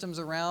systems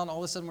around. All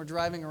of a sudden we're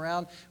driving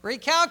around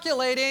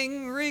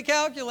recalculating,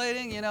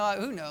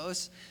 who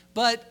knows.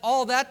 But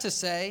all that to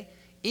say,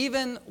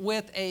 even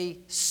with a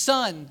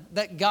sun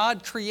that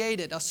God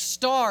created, a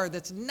star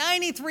that's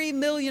 93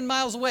 million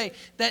miles away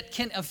that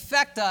can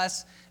affect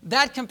us,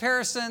 that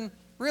comparison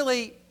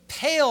really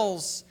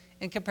pales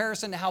in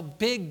comparison to how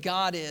big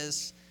God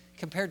is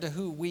compared to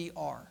who we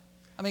are.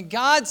 I mean,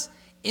 God's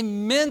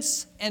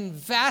immense and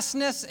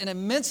vastness and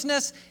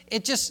immenseness,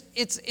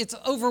 it's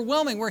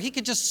overwhelming, where he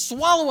could just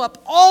swallow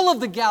up all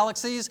of the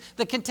galaxies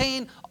that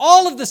contain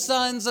all of the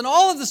suns and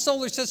all of the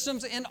solar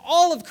systems and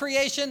all of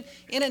creation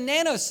in a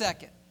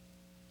nanosecond.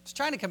 was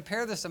trying to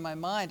compare this in my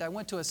mind. I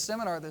went to a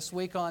seminar this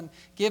week on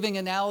giving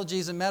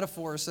analogies and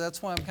metaphors, so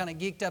that's why I'm kind of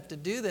geeked up to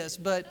do this.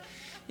 But,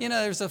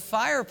 there's a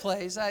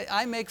fireplace.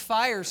 I make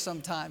fires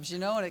sometimes,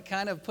 and it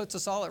kind of puts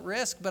us all at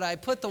risk. But I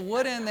put the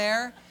wood in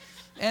there,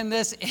 and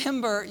this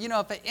ember,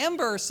 if an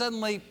ember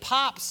suddenly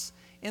pops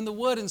in the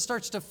wood and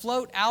starts to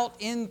float out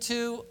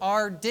into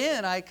our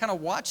den, I kind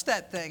of watch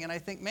that thing, and I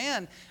think,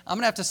 man, I'm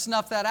going to have to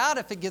snuff that out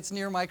if it gets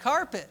near my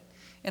carpet.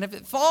 And if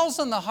it falls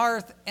on the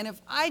hearth, and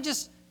if I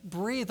just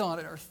breathe on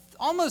it, or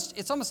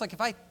it's almost like if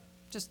I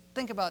just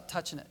think about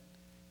touching it,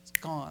 it's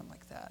gone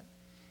like that.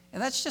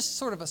 And that's just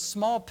sort of a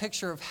small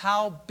picture of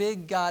how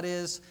big God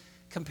is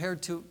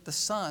compared to the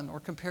sun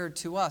or compared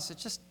to us.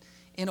 It's just,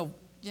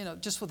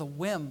 just with a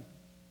whim,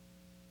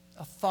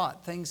 a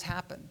thought, things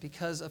happen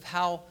because of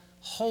how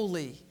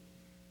holy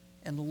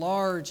and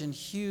large and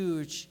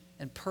huge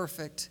and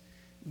perfect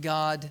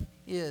God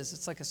is.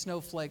 It's like a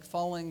snowflake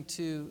falling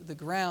to the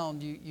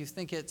ground. You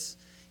think it's,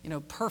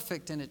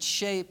 perfect in its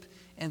shape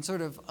and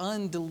sort of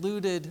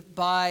undiluted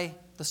by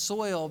the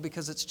soil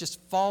because it's just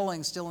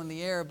falling still in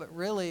the air, but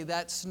really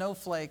that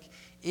snowflake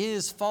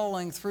is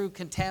falling through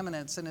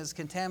contaminants and is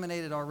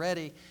contaminated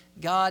already.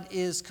 God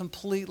is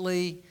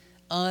completely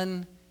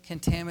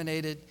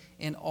uncontaminated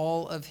in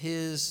all of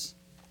His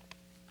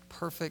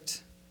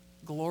perfect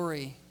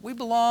glory. We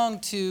belong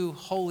to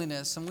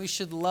holiness, and we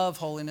should love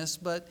holiness,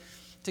 but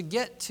to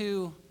get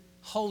to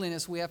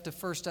holiness, we have to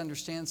first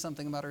understand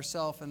something about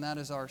ourselves, and that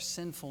is our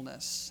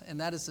sinfulness. And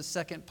that is the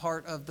second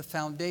part of the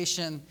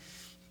foundation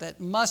that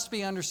must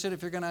be understood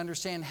if you're going to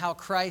understand how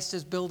Christ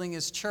is building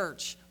His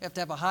church. You have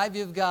to have a high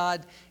view of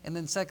God, and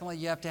then secondly,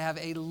 you have to have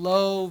a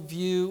low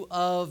view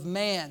of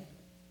man.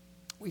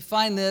 We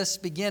find this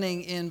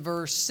beginning in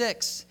verse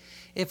 6.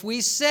 If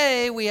we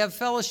say we have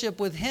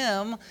fellowship with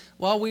Him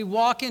while we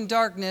walk in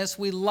darkness,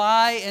 we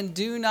lie and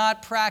do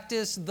not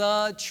practice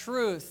the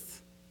truth.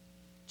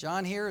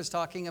 John here is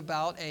talking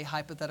about a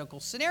hypothetical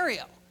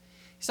scenario.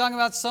 He's talking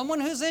about someone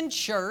who's in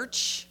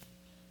church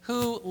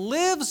who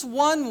lives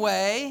one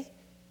way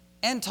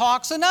and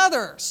talks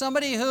another.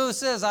 Somebody who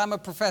says, I'm a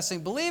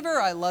professing believer,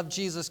 I love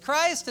Jesus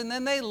Christ, and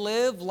then they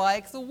live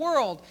like the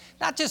world.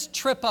 Not just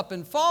trip up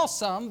and fall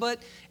some,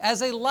 but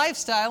as a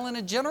lifestyle and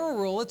a general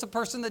rule, it's a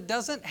person that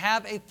doesn't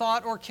have a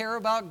thought or care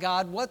about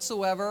God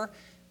whatsoever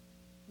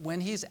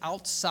when he's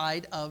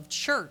outside of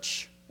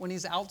church, when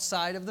he's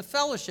outside of the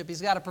fellowship.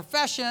 He's got a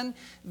profession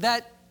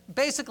that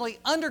basically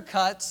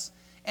undercuts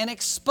and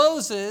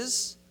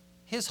exposes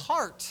his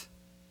heart.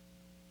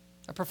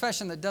 A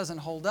profession that doesn't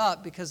hold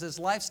up because his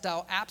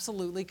lifestyle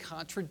absolutely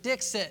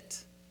contradicts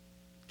it.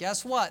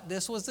 Guess what?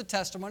 This was the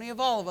testimony of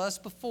all of us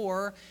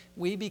before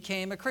we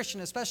became a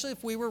Christian, especially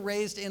if we were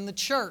raised in the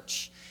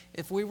church,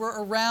 if we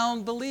were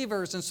around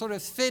believers and sort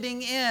of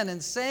fitting in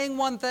and saying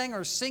one thing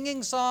or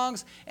singing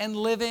songs and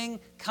living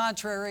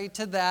contrary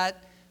to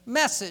that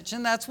message.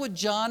 And that's what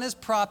John is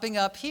propping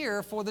up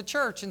here for the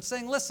church and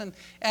saying, listen,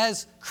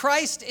 as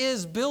Christ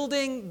is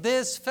building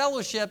this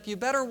fellowship, you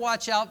better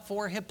watch out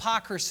for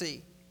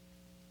hypocrisy.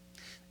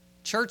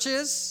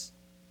 Churches,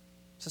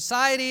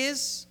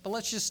 societies, but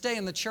let's just stay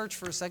in the church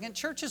for a second.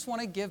 Churches want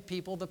to give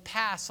people the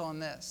pass on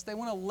this. They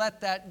want to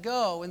let that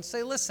go and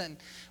say, listen,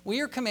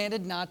 we are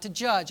commanded not to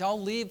judge. I'll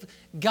leave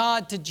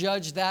God to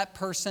judge that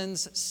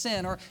person's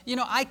sin. Or,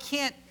 I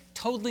can't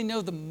totally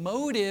know the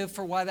motive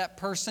for why that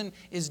person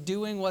is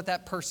doing what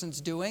that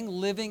person's doing,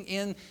 living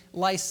in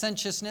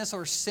licentiousness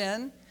or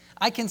sin.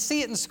 I can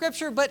see it in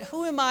Scripture, but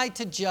who am I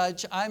to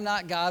judge? I'm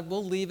not God.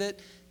 We'll leave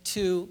it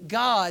to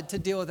God to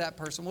deal with that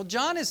person. Well,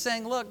 John is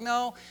saying, look,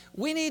 no,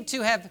 we need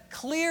to have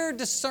clear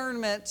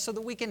discernment so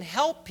that we can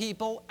help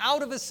people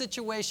out of a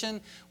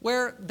situation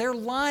where they're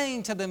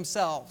lying to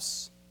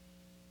themselves.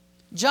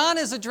 John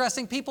is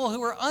addressing people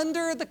who are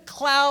under the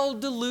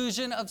cloud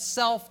delusion of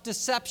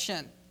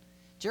self-deception.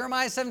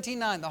 Jeremiah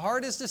 17:9, the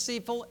heart is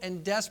deceitful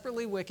and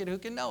desperately wicked, who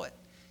can know it?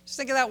 Just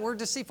think of that word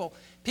deceitful.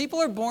 People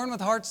are born with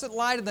hearts that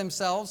lie to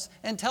themselves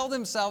and tell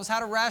themselves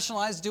how to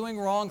rationalize doing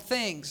wrong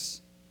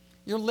things.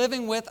 You're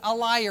living with a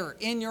liar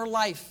in your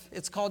life.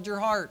 It's called your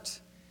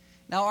heart.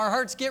 Now, our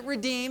hearts get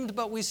redeemed,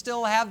 but we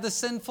still have the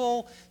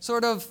sinful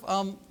sort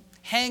of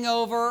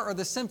hangover or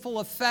the sinful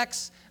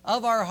effects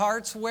of our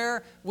hearts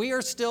where we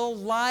are still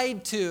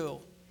lied to.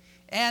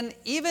 And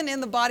even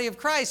in the body of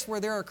Christ, where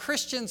there are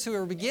Christians who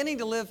are beginning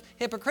to live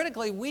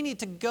hypocritically, we need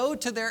to go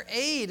to their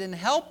aid and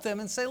help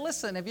them and say,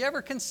 listen, have you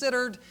ever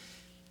considered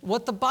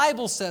what the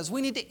Bible says?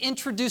 We need to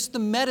introduce the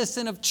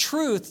medicine of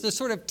truth to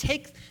sort of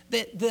take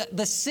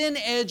the sin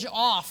edge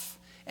off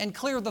and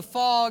clear the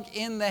fog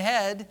in the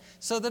head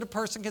so that a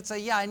person can say,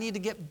 yeah, I need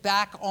to get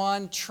back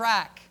on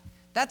track.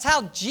 That's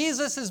how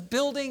Jesus is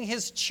building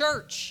His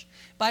church,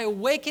 by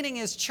awakening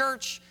His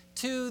church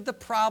to the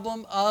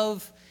problem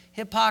of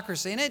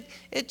hypocrisy. And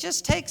it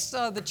just takes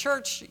the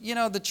church,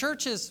 the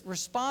church is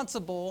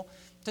responsible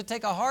to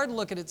take a hard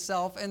look at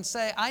itself and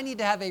say, I need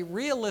to have a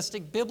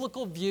realistic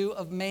biblical view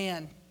of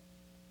man.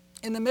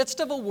 In the midst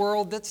of a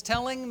world that's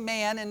telling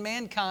man and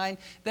mankind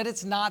that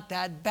it's not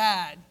that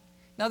bad.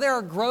 Now, there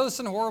are gross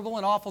and horrible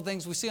and awful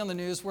things we see on the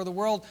news where the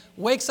world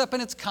wakes up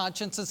in its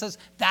conscience and says,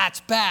 that's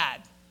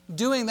bad.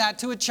 Doing that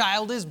to a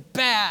child is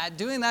bad.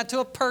 Doing that to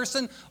a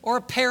person or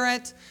a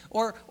parent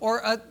or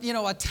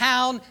a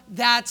town,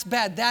 that's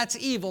bad. That's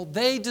evil.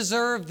 They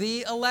deserve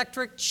the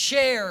electric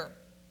chair.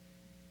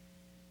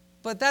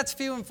 But that's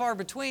few and far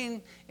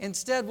between.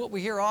 Instead, what we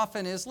hear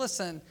often is,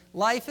 listen,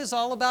 life is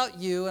all about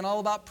you and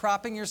all about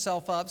propping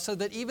yourself up so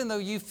that even though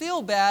you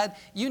feel bad,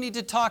 you need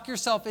to talk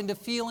yourself into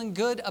feeling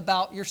good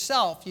about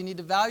yourself. You need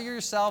to value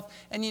yourself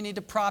and you need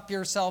to prop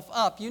yourself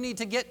up. You need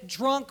to get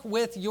drunk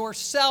with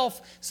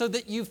yourself so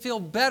that you feel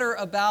better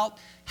about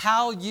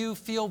how you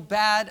feel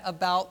bad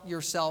about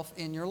yourself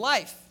in your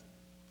life.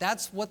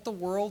 That's what the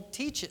world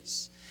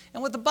teaches.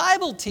 And what the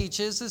Bible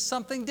teaches is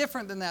something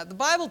different than that. The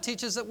Bible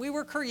teaches that we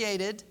were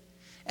created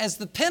as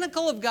the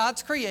pinnacle of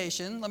God's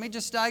creation. Let me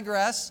just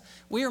digress.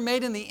 We are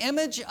made in the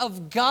image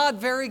of God,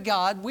 very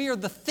God. We are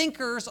the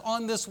thinkers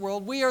on this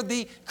world. We are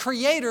the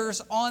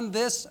creators on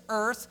this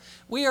earth.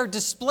 We are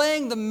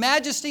displaying the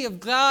majesty of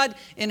God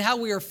in how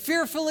we are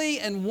fearfully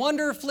and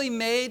wonderfully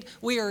made.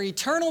 We are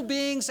eternal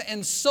beings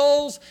and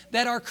souls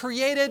that are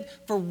created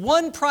for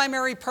one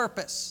primary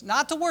purpose,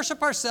 not to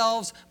worship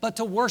ourselves, but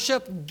to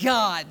worship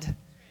God.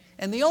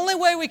 And the only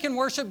way we can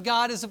worship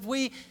God is if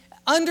we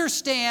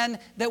understand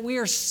that we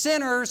are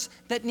sinners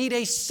that need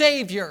a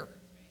Savior.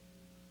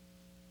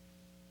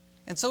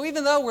 And so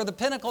even though we're the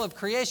pinnacle of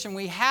creation,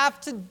 we have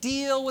to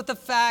deal with the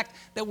fact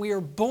that we are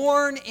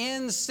born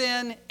in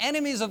sin,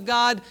 enemies of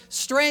God,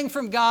 straying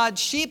from God,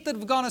 sheep that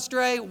have gone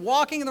astray,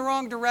 walking in the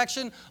wrong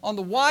direction on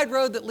the wide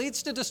road that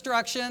leads to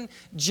destruction,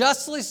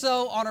 justly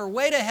so, on our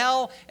way to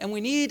hell, and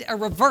we need a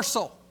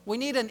reversal. We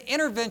need an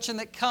intervention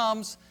that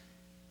comes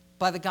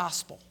by the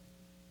gospel.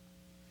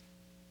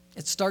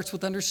 It starts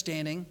with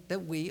understanding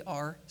that we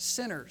are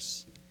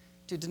sinners.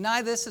 To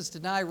deny this is to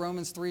deny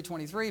Romans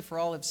 3:23, for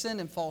all have sinned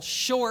and fall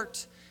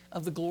short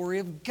of the glory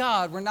of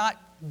God. We're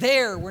not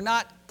there. We're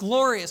not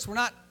glorious. We're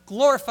not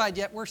glorified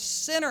yet. We're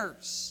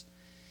sinners.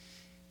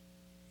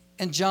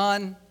 And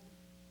John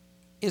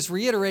is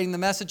reiterating the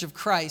message of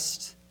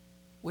Christ,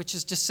 which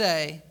is to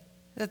say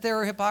that there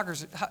are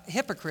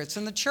hypocrites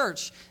in the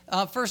church.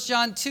 1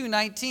 John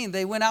 2:19,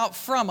 they went out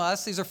from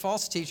us. These are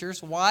false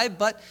teachers. Why?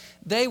 But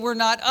they were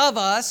not of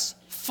us,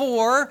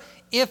 for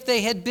if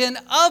they had been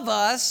of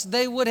us,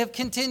 they would have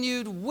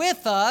continued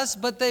with us,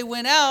 but they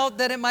went out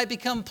that it might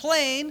become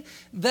plain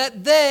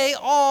that they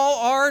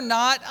all are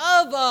not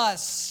of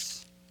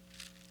us.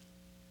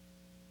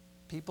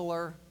 People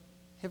are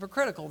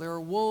hypocritical. There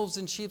are wolves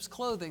in sheep's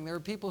clothing. There are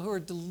people who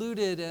are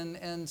deluded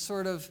and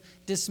sort of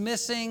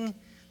dismissing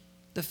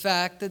the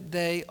fact that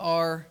they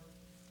are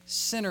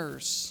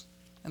sinners.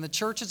 And the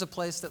church is a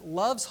place that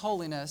loves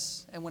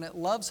holiness, and when it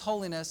loves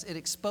holiness, it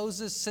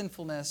exposes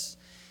sinfulness,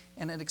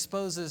 and it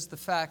exposes the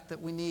fact that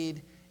we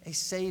need a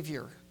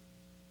Savior.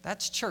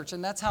 That's church,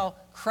 and that's how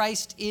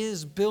Christ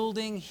is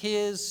building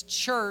His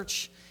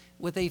church,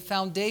 with a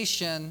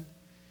foundation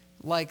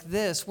like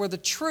this, where the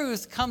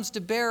truth comes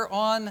to bear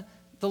on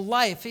the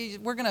life.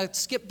 We're going to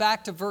skip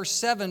back to verse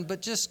 7,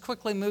 but just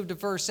quickly move to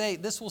verse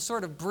 8. This will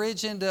sort of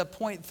bridge into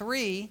point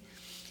 3.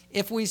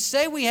 If we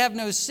say we have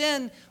no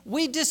sin,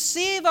 we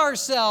deceive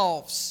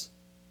ourselves,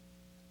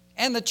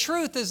 and the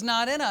truth is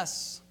not in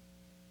us.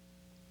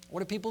 What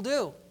do people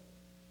do?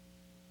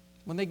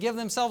 When they give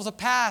themselves a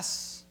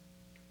pass,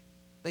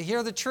 they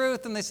hear the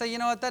truth and they say, you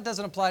know what, that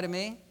doesn't apply to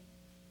me.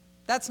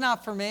 That's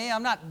not for me.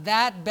 I'm not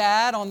that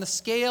bad on the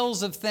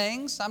scales of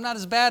things. I'm not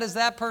as bad as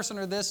that person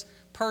or this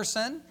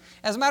person.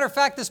 As a matter of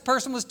fact, this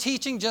person was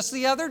teaching just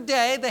the other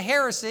day the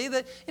heresy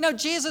that,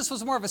 Jesus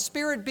was more of a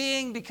spirit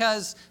being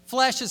because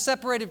flesh is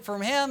separated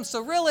from Him.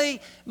 So really,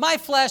 my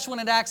flesh, when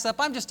it acts up,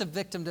 I'm just a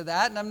victim to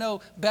that, and I'm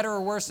no better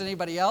or worse than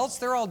anybody else.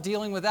 They're all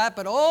dealing with that,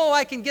 but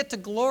I can get to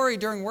glory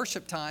during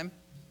worship time.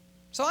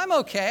 So I'm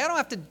okay. I don't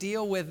have to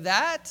deal with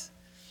that.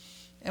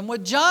 And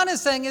what John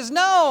is saying is,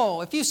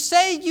 no, if you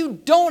say you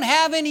don't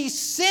have any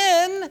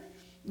sin,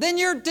 then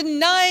you're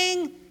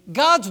denying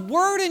God's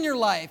word in your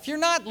life. You're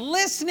not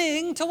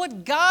listening to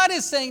what God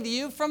is saying to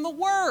you from the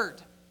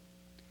word.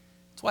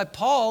 That's why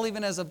Paul,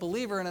 even as a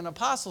believer and an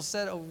apostle,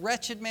 said, "Oh,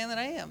 wretched man that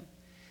I am.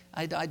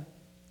 I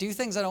do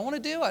things I don't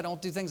want to do. I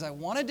don't do things I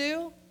want to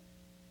do.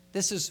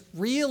 This is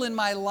real in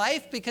my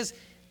life," because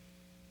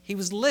he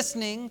was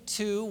listening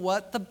to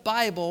what the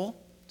Bible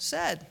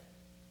said.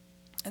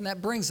 And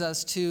that brings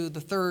us to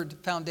the third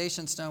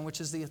foundation stone,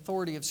 which is the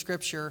authority of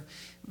Scripture,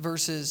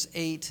 verses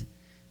 8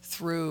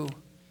 through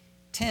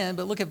 10.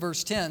 But look at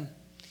verse 10.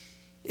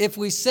 If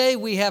we say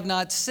we have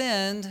not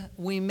sinned,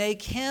 we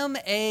make Him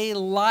a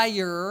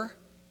liar,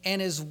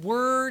 and His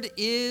word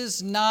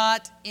is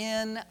not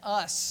in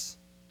us.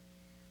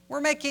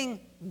 We're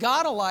making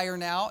God a liar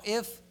now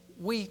if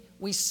we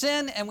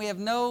sin and we have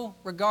no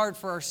regard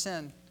for our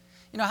sin.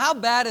 How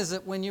bad is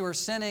it when you are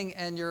sinning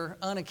and you're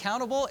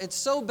unaccountable? It's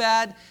so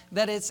bad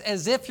that it's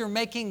as if you're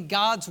making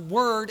God's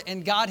word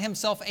and God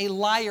Himself a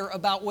liar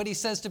about what He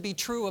says to be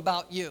true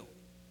about you.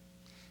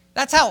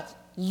 That's how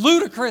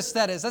ludicrous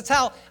that is. That's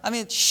how,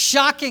 it's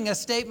shocking a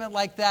statement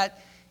like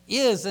that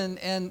is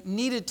and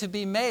needed to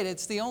be made.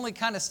 It's the only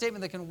kind of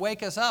statement that can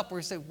wake us up where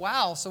we say,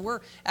 wow, so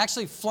we're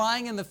actually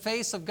flying in the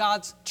face of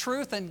God's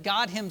truth and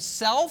God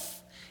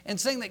himself and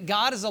saying that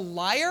God is a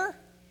liar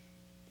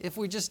if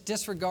we just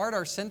disregard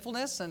our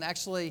sinfulness and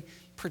actually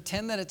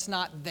pretend that it's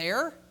not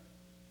there.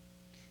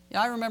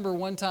 I remember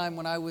one time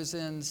when I was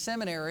in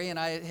seminary and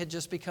I had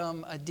just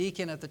become a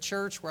deacon at the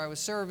church where I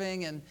was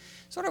serving and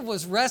sort of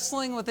was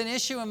wrestling with an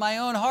issue in my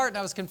own heart. And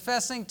I was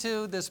confessing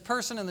to this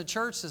person in the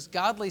church, this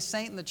godly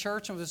saint in the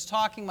church, and was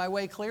talking my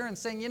way clear and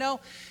saying,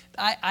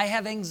 I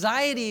have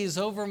anxieties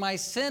over my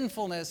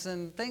sinfulness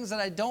and things that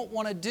I don't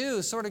want to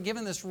do, sort of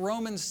giving this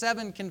Romans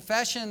 7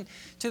 confession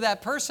to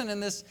that person.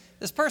 And this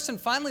person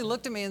finally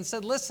looked at me and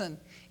said, listen,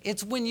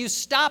 it's when you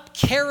stop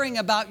caring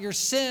about your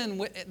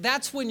sin,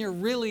 that's when you're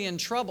really in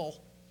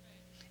trouble.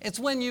 It's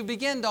when you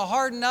begin to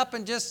harden up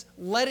and just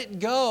let it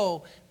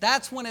go.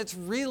 That's when it's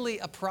really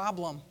a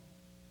problem.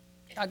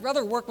 I'd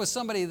rather work with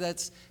somebody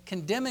that's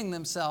condemning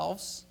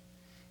themselves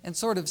and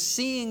sort of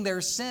seeing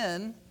their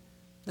sin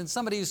than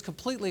somebody who's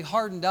completely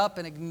hardened up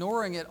and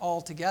ignoring it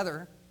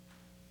altogether.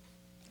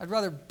 I'd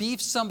rather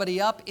beef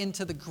somebody up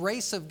into the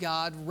grace of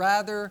God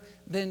rather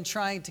than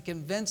trying to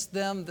convince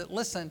them that,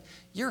 listen,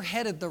 you're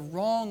headed the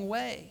wrong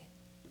way.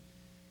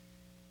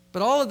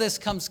 But all of this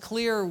comes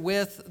clear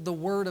with the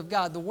Word of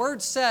God. The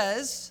Word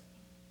says,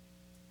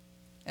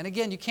 and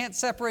again, you can't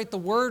separate the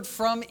Word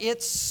from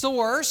its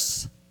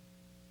source,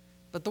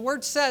 but the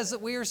Word says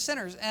that we are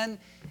sinners. And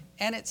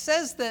it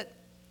says that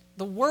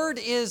the Word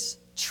is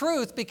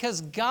truth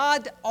because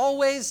God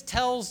always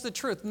tells the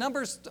truth.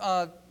 Numbers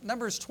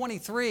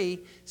 23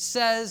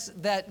 says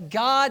that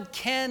God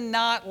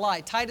cannot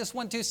lie. Titus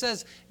 1:2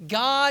 says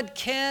God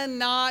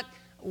cannot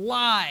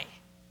lie.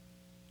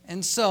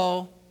 And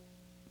so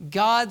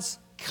God's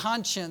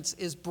conscience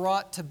is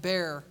brought to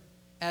bear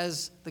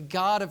as the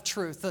God of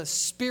truth, the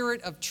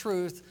Spirit of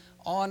truth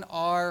on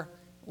our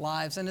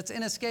lives. And it's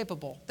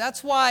inescapable.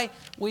 That's why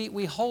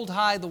we hold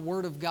high the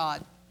Word of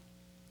God.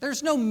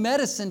 There's no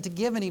medicine to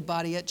give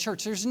anybody at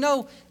church. There's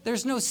no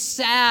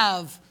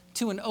salve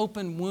to an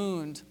open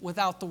wound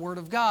without the Word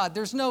of God.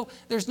 There's no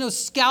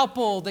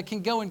scalpel that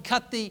can go and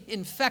cut the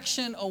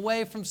infection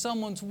away from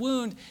someone's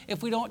wound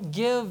if we don't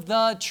give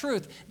the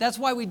truth. That's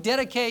why we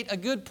dedicate a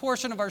good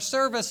portion of our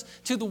service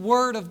to the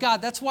Word of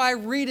God. That's why I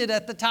read it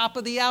at the top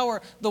of the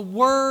hour, the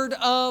Word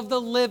of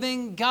the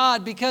living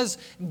God, because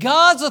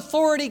God's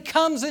authority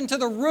comes into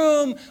the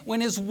room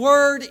when His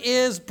Word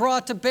is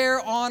brought to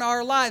bear on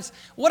our lives.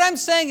 What I'm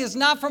saying is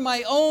not from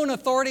my own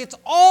authority. It's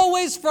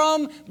always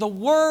from the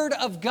Word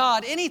of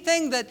God. Anything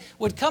that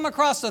would come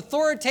across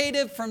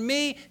authoritative from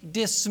me,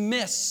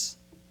 dismiss.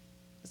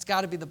 It's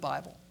got to be the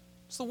Bible.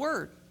 It's the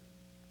Word.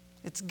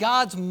 It's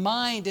God's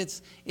mind.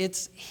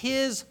 It's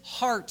His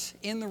heart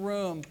in the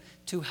room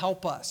to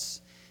help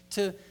us,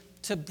 to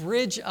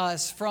bridge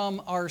us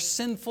from our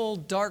sinful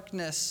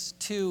darkness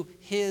to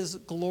His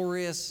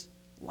glorious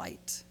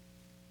light.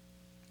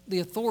 The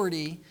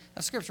authority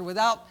of Scripture.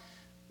 Without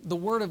the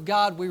Word of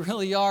God, we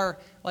really are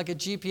like a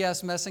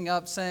GPS messing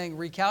up saying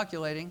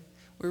recalculating.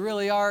 We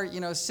really are,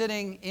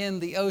 sitting in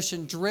the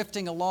ocean,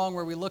 drifting along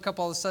where we look up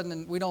all of a sudden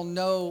and we don't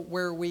know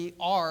where we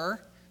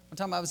are. One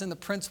time I was in the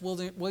Prince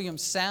William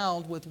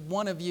Sound with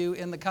one of you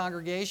in the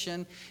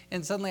congregation,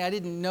 and suddenly I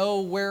didn't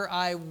know where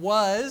I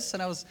was,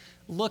 and I was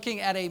looking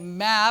at a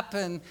map,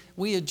 and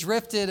we had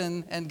drifted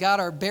and got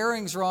our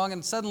bearings wrong,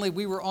 and suddenly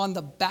we were on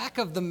the back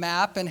of the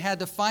map and had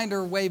to find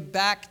our way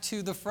back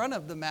to the front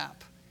of the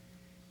map.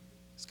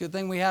 It's a good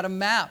thing we had a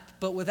map,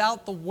 but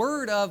without the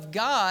Word of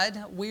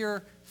God,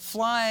 we're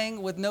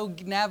flying with no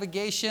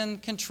navigation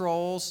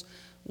controls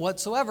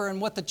whatsoever. And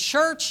what the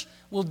church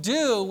will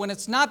do when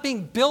it's not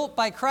being built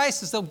by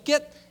Christ is they'll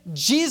get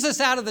Jesus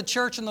out of the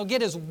church and they'll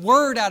get His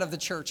Word out of the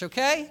church,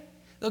 okay?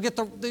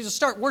 They'll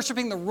start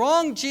worshiping the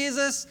wrong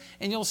Jesus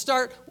and you'll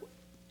start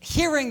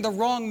hearing the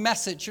wrong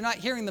message. You're not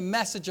hearing the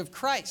message of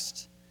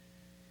Christ.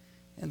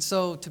 And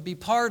so to be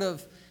part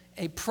of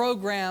a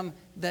program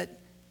that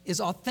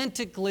is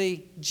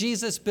authentically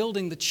Jesus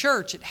building the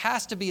church, it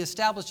has to be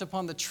established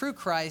upon the true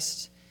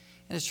Christ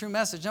and His true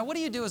message. Now, what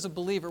do you do as a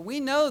believer? We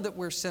know that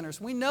we're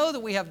sinners. We know that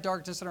we have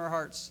darkness in our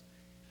hearts.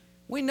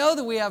 We know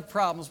that we have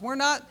problems. We're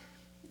not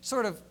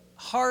sort of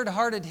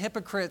hard-hearted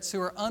hypocrites who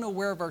are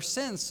unaware of our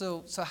sins.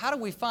 So how do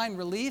we find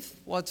relief?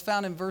 Well, it's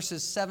found in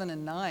verses 7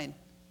 and 9.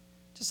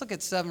 Just look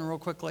at 7 real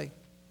quickly.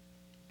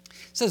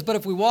 It says, "But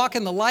if we walk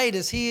in the light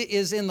as He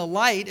is in the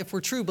light, if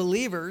we're true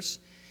believers,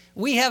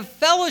 we have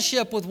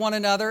fellowship with one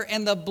another,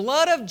 and the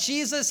blood of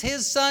Jesus,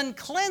 His Son,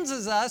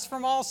 cleanses us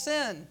from all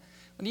sin."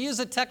 When you use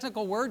a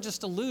technical word just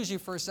to lose you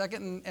for a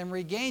second and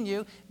regain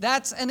you,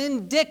 that's an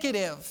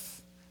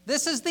indicative.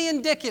 This is the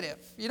indicative.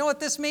 You know what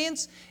this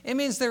means? It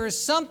means there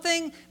is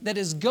something that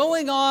is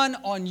going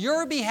on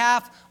your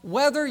behalf,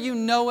 whether you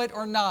know it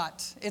or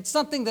not. It's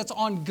something that's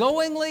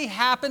ongoingly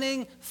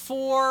happening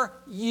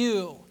for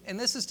you. And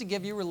this is to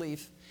give you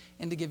relief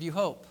and to give you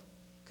hope.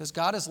 Because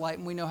God is light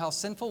and we know how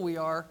sinful we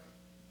are.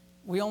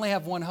 We only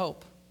have one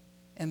hope.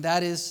 And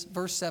that is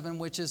verse 7,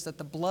 which is that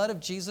the blood of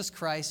Jesus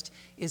Christ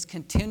is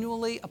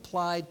continually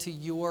applied to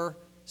your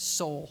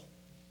soul.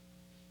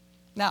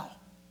 Now,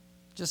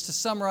 just to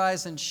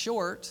summarize in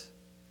short,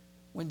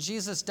 when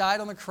Jesus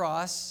died on the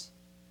cross,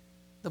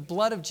 the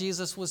blood of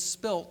Jesus was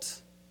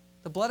spilt.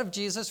 The blood of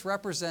Jesus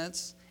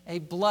represents a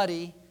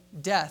bloody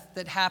death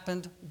that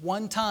happened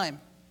one time.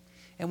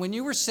 And when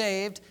you were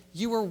saved,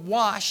 you were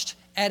washed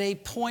at a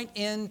point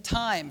in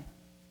time.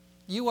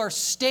 You are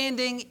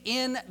standing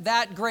in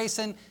that grace,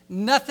 and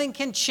nothing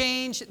can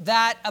change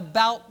that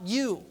about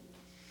you.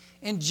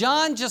 And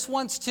John just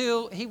wants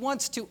to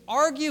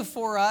argue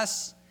for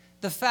us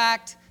the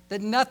fact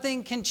that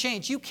nothing can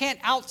change. You can't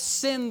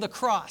out-sin the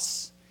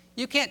cross.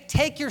 You can't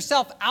take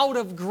yourself out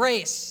of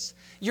grace.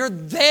 You're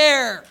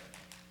there.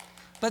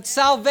 But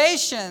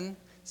salvation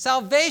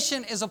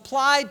is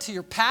applied to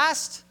your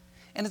past,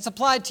 and it's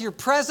applied to your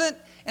present,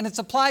 and it's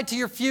applied to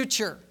your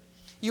future.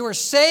 You are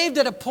saved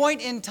at a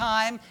point in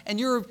time, and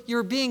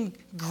you're being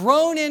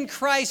grown in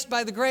Christ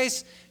by the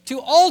grace to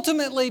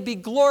ultimately be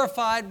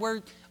glorified,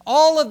 where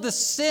all of the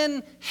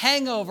sin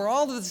hangover,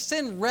 all of the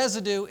sin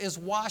residue is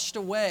washed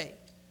away.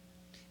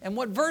 And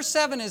what verse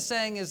 7 is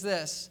saying is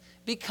this: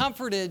 be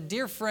comforted,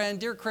 dear friend,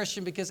 dear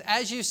Christian, because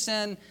as you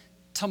sin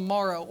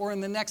tomorrow or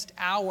in the next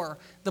hour,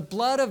 the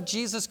blood of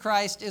Jesus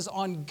Christ is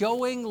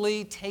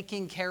ongoingly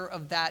taking care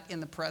of that in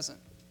the present.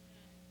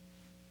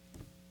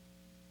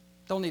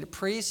 Don't need a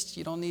priest.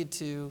 You don't need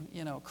to,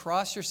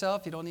 cross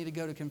yourself. You don't need to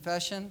go to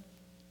confession.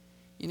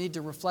 You need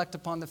to reflect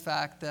upon the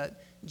fact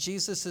that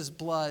Jesus'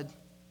 blood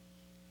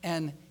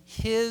and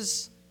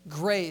His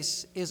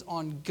grace is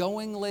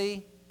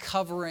ongoingly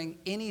covering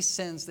any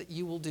sins that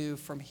you will do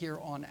from here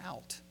on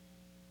out.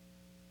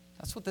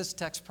 That's what this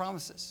text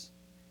promises.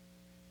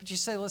 But you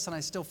say, listen, I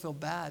still feel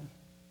bad.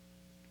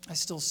 I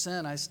still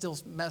sin. I still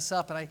mess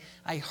up. And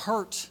I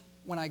hurt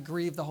when I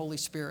grieve the Holy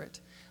Spirit.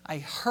 I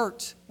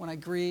hurt when I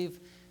grieve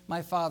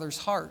my Father's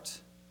heart.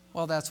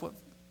 Well, that's what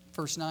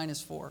verse 9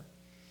 is for.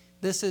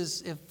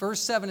 If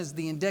verse 7 is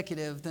the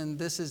indicative, then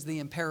this is the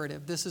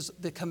imperative. This is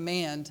the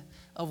command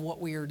of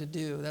what we are to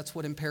do. That's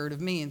what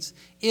imperative means.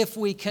 If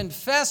we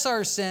confess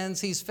our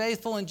sins, He's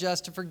faithful and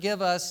just to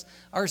forgive us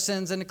our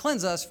sins and to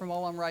cleanse us from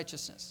all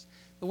unrighteousness.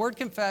 The word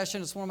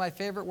confession is one of my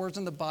favorite words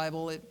in the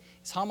Bible.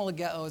 It's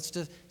homologeo. It's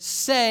to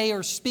say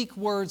or speak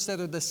words that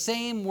are the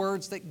same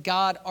words that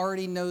God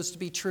already knows to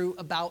be true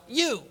about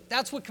you.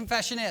 That's what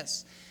confession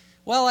is.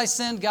 Well, I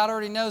sinned. God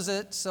already knows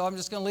it, so I'm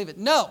just going to leave it.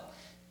 No.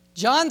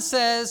 John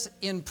says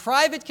in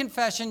private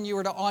confession, you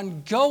are to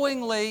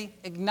ongoingly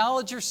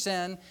acknowledge your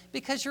sin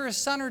because you're a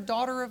son or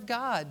daughter of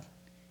God.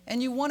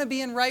 And you want to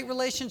be in right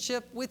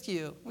relationship with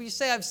you. When you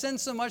say, I've sinned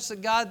so much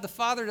that God the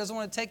Father doesn't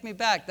want to take me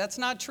back, that's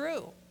not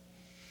true.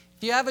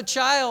 If you have a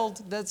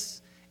child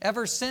that's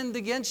ever sinned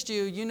against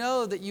you, you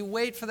know that you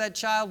wait for that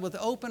child with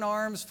open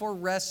arms for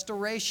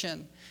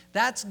restoration.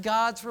 That's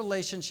God's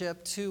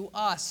relationship to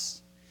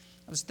us.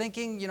 I was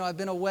thinking, I've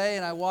been away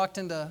and I walked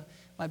into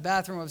my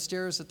bathroom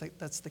upstairs.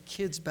 That's the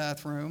kids'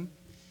 bathroom.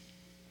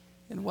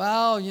 And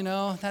wow,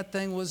 that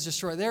thing was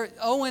destroyed.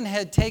 Owen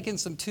had taken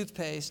some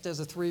toothpaste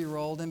as a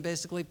 3-year-old and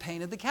basically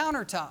painted the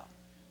countertop.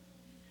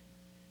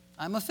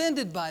 I'm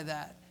offended by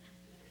that.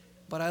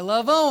 But I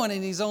love Owen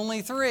and he's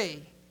only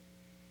 3.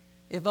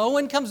 If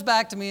Owen comes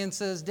back to me and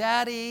says,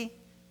 Daddy,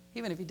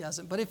 even if he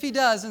doesn't, but if he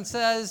does and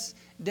says,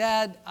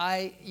 Dad,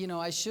 I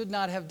should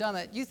not have done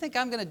that, you think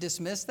I'm going to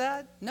dismiss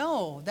that?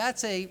 No,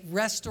 that's a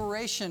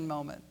restoration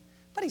moment.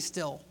 But he's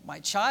still my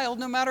child,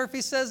 no matter if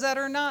he says that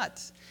or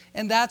not.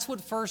 And that's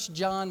what 1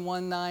 John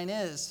 1:9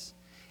 is.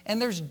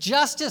 And there's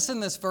justice in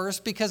this verse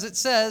because it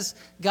says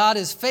God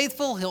is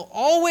faithful, He'll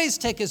always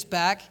take us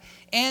back,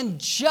 and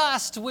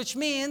just, which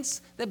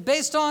means that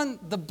based on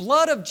the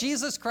blood of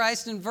Jesus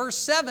Christ in verse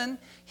 7,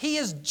 He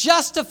is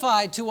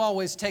justified to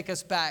always take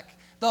us back.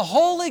 The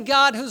holy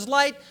God whose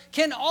light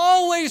can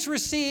always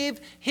receive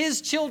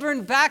His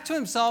children back to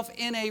Himself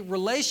in a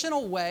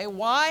relational way.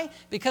 Why?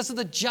 Because of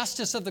the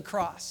justice of the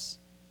cross.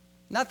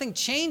 Nothing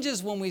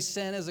changes when we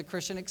sin as a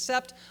Christian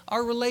except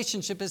our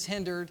relationship is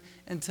hindered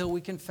until we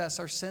confess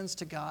our sins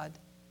to God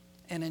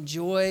and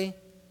enjoy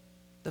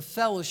the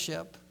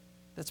fellowship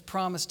that's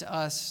promised to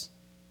us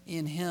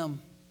in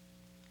Him.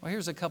 Well,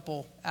 here's a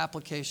couple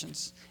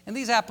applications. And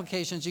these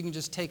applications you can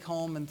just take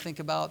home and think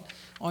about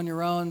on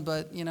your own.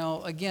 But,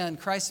 again,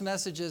 Christ's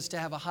message is to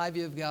have a high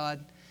view of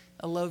God,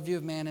 a low view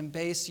of man, and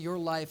base your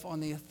life on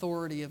the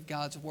authority of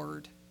God's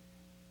Word.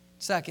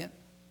 Second,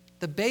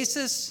 the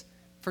basis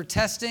for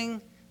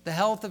testing the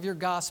health of your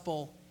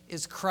gospel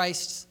is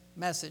Christ's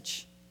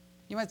message.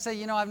 You might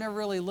say, I've never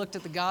really looked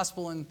at the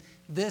gospel in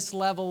this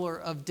level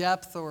of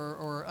depth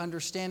or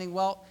understanding.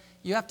 Well,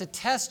 you have to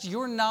test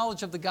your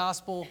knowledge of the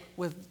gospel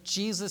with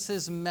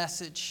Jesus'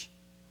 message.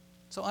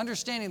 So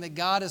understanding that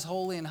God is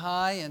holy and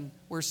high and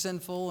we're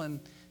sinful and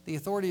the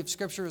authority of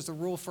Scripture is the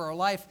rule for our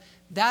life,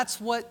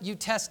 that's what you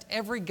test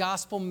every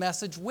gospel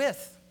message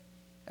with.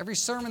 Every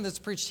sermon that's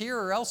preached here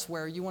or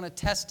elsewhere, you want to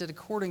test it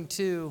according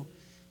to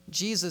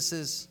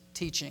Jesus'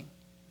 teaching.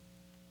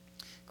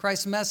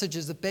 Christ's message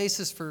is the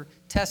basis for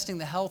testing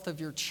the health of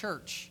your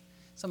church.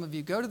 Some of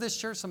you go to this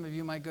church, some of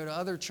you might go to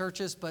other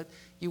churches, but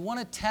you want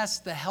to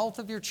test the health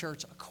of your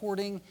church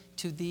according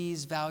to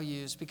these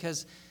values,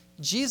 because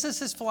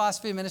Jesus'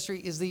 philosophy of ministry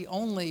is the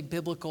only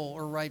biblical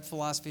or right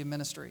philosophy of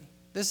ministry.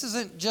 This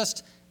isn't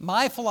just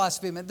my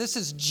philosophy of ministry, this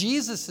is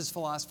Jesus'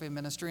 philosophy of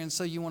ministry, and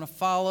so you want to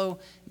follow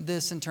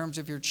this in terms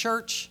of your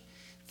church.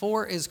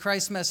 4, is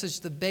Christ's message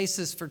the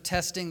basis for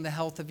testing the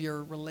health of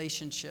your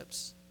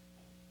relationships?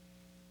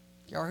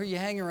 You are who you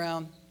hang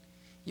around.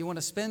 You want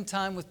to spend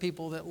time with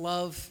people that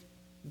love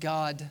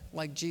God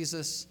like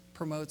Jesus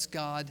promotes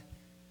God,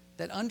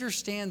 that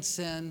understand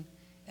sin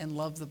and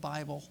love the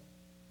Bible.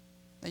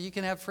 Now, you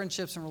can have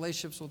friendships and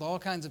relationships with all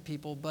kinds of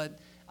people, but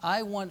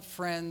I want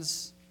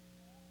friends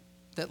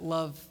that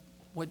love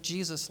what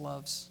Jesus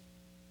loves.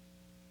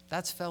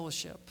 That's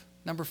fellowship.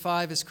 Number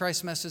 5, is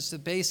Christ's message the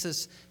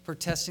basis for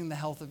testing the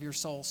health of your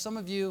soul? Some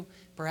of you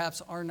perhaps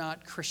are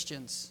not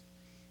Christians.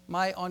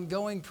 My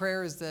ongoing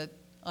prayer is that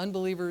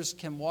unbelievers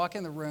can walk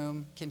in the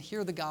room, can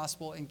hear the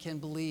gospel, and can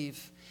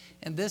believe.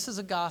 And this is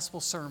a gospel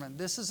sermon.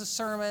 This is a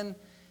sermon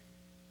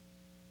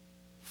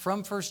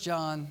from 1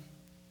 John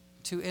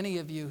to any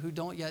of you who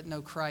don't yet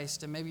know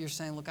Christ. And maybe you're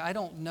saying, look, I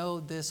don't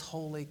know this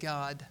holy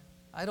God.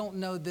 I don't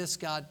know this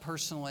God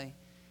personally.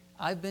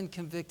 I've been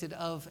convicted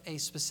of a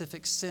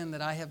specific sin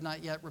that I have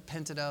not yet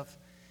repented of.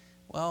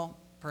 Well,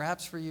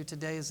 perhaps for you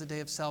today is the day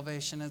of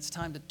salvation. It's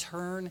time to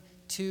turn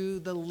to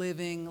the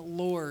living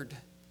Lord.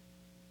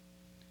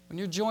 When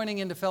you're joining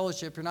into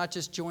fellowship, you're not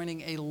just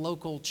joining a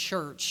local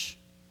church.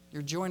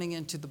 You're joining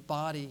into the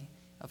body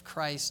of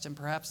Christ, and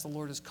perhaps the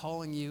Lord is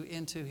calling you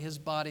into His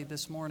body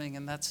this morning,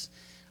 and that's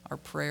our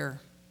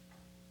prayer.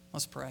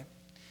 Let's pray.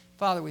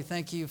 Father, we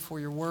thank You for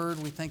Your word.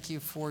 We thank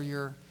You for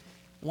Your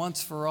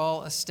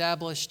once-for-all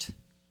established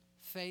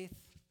faith.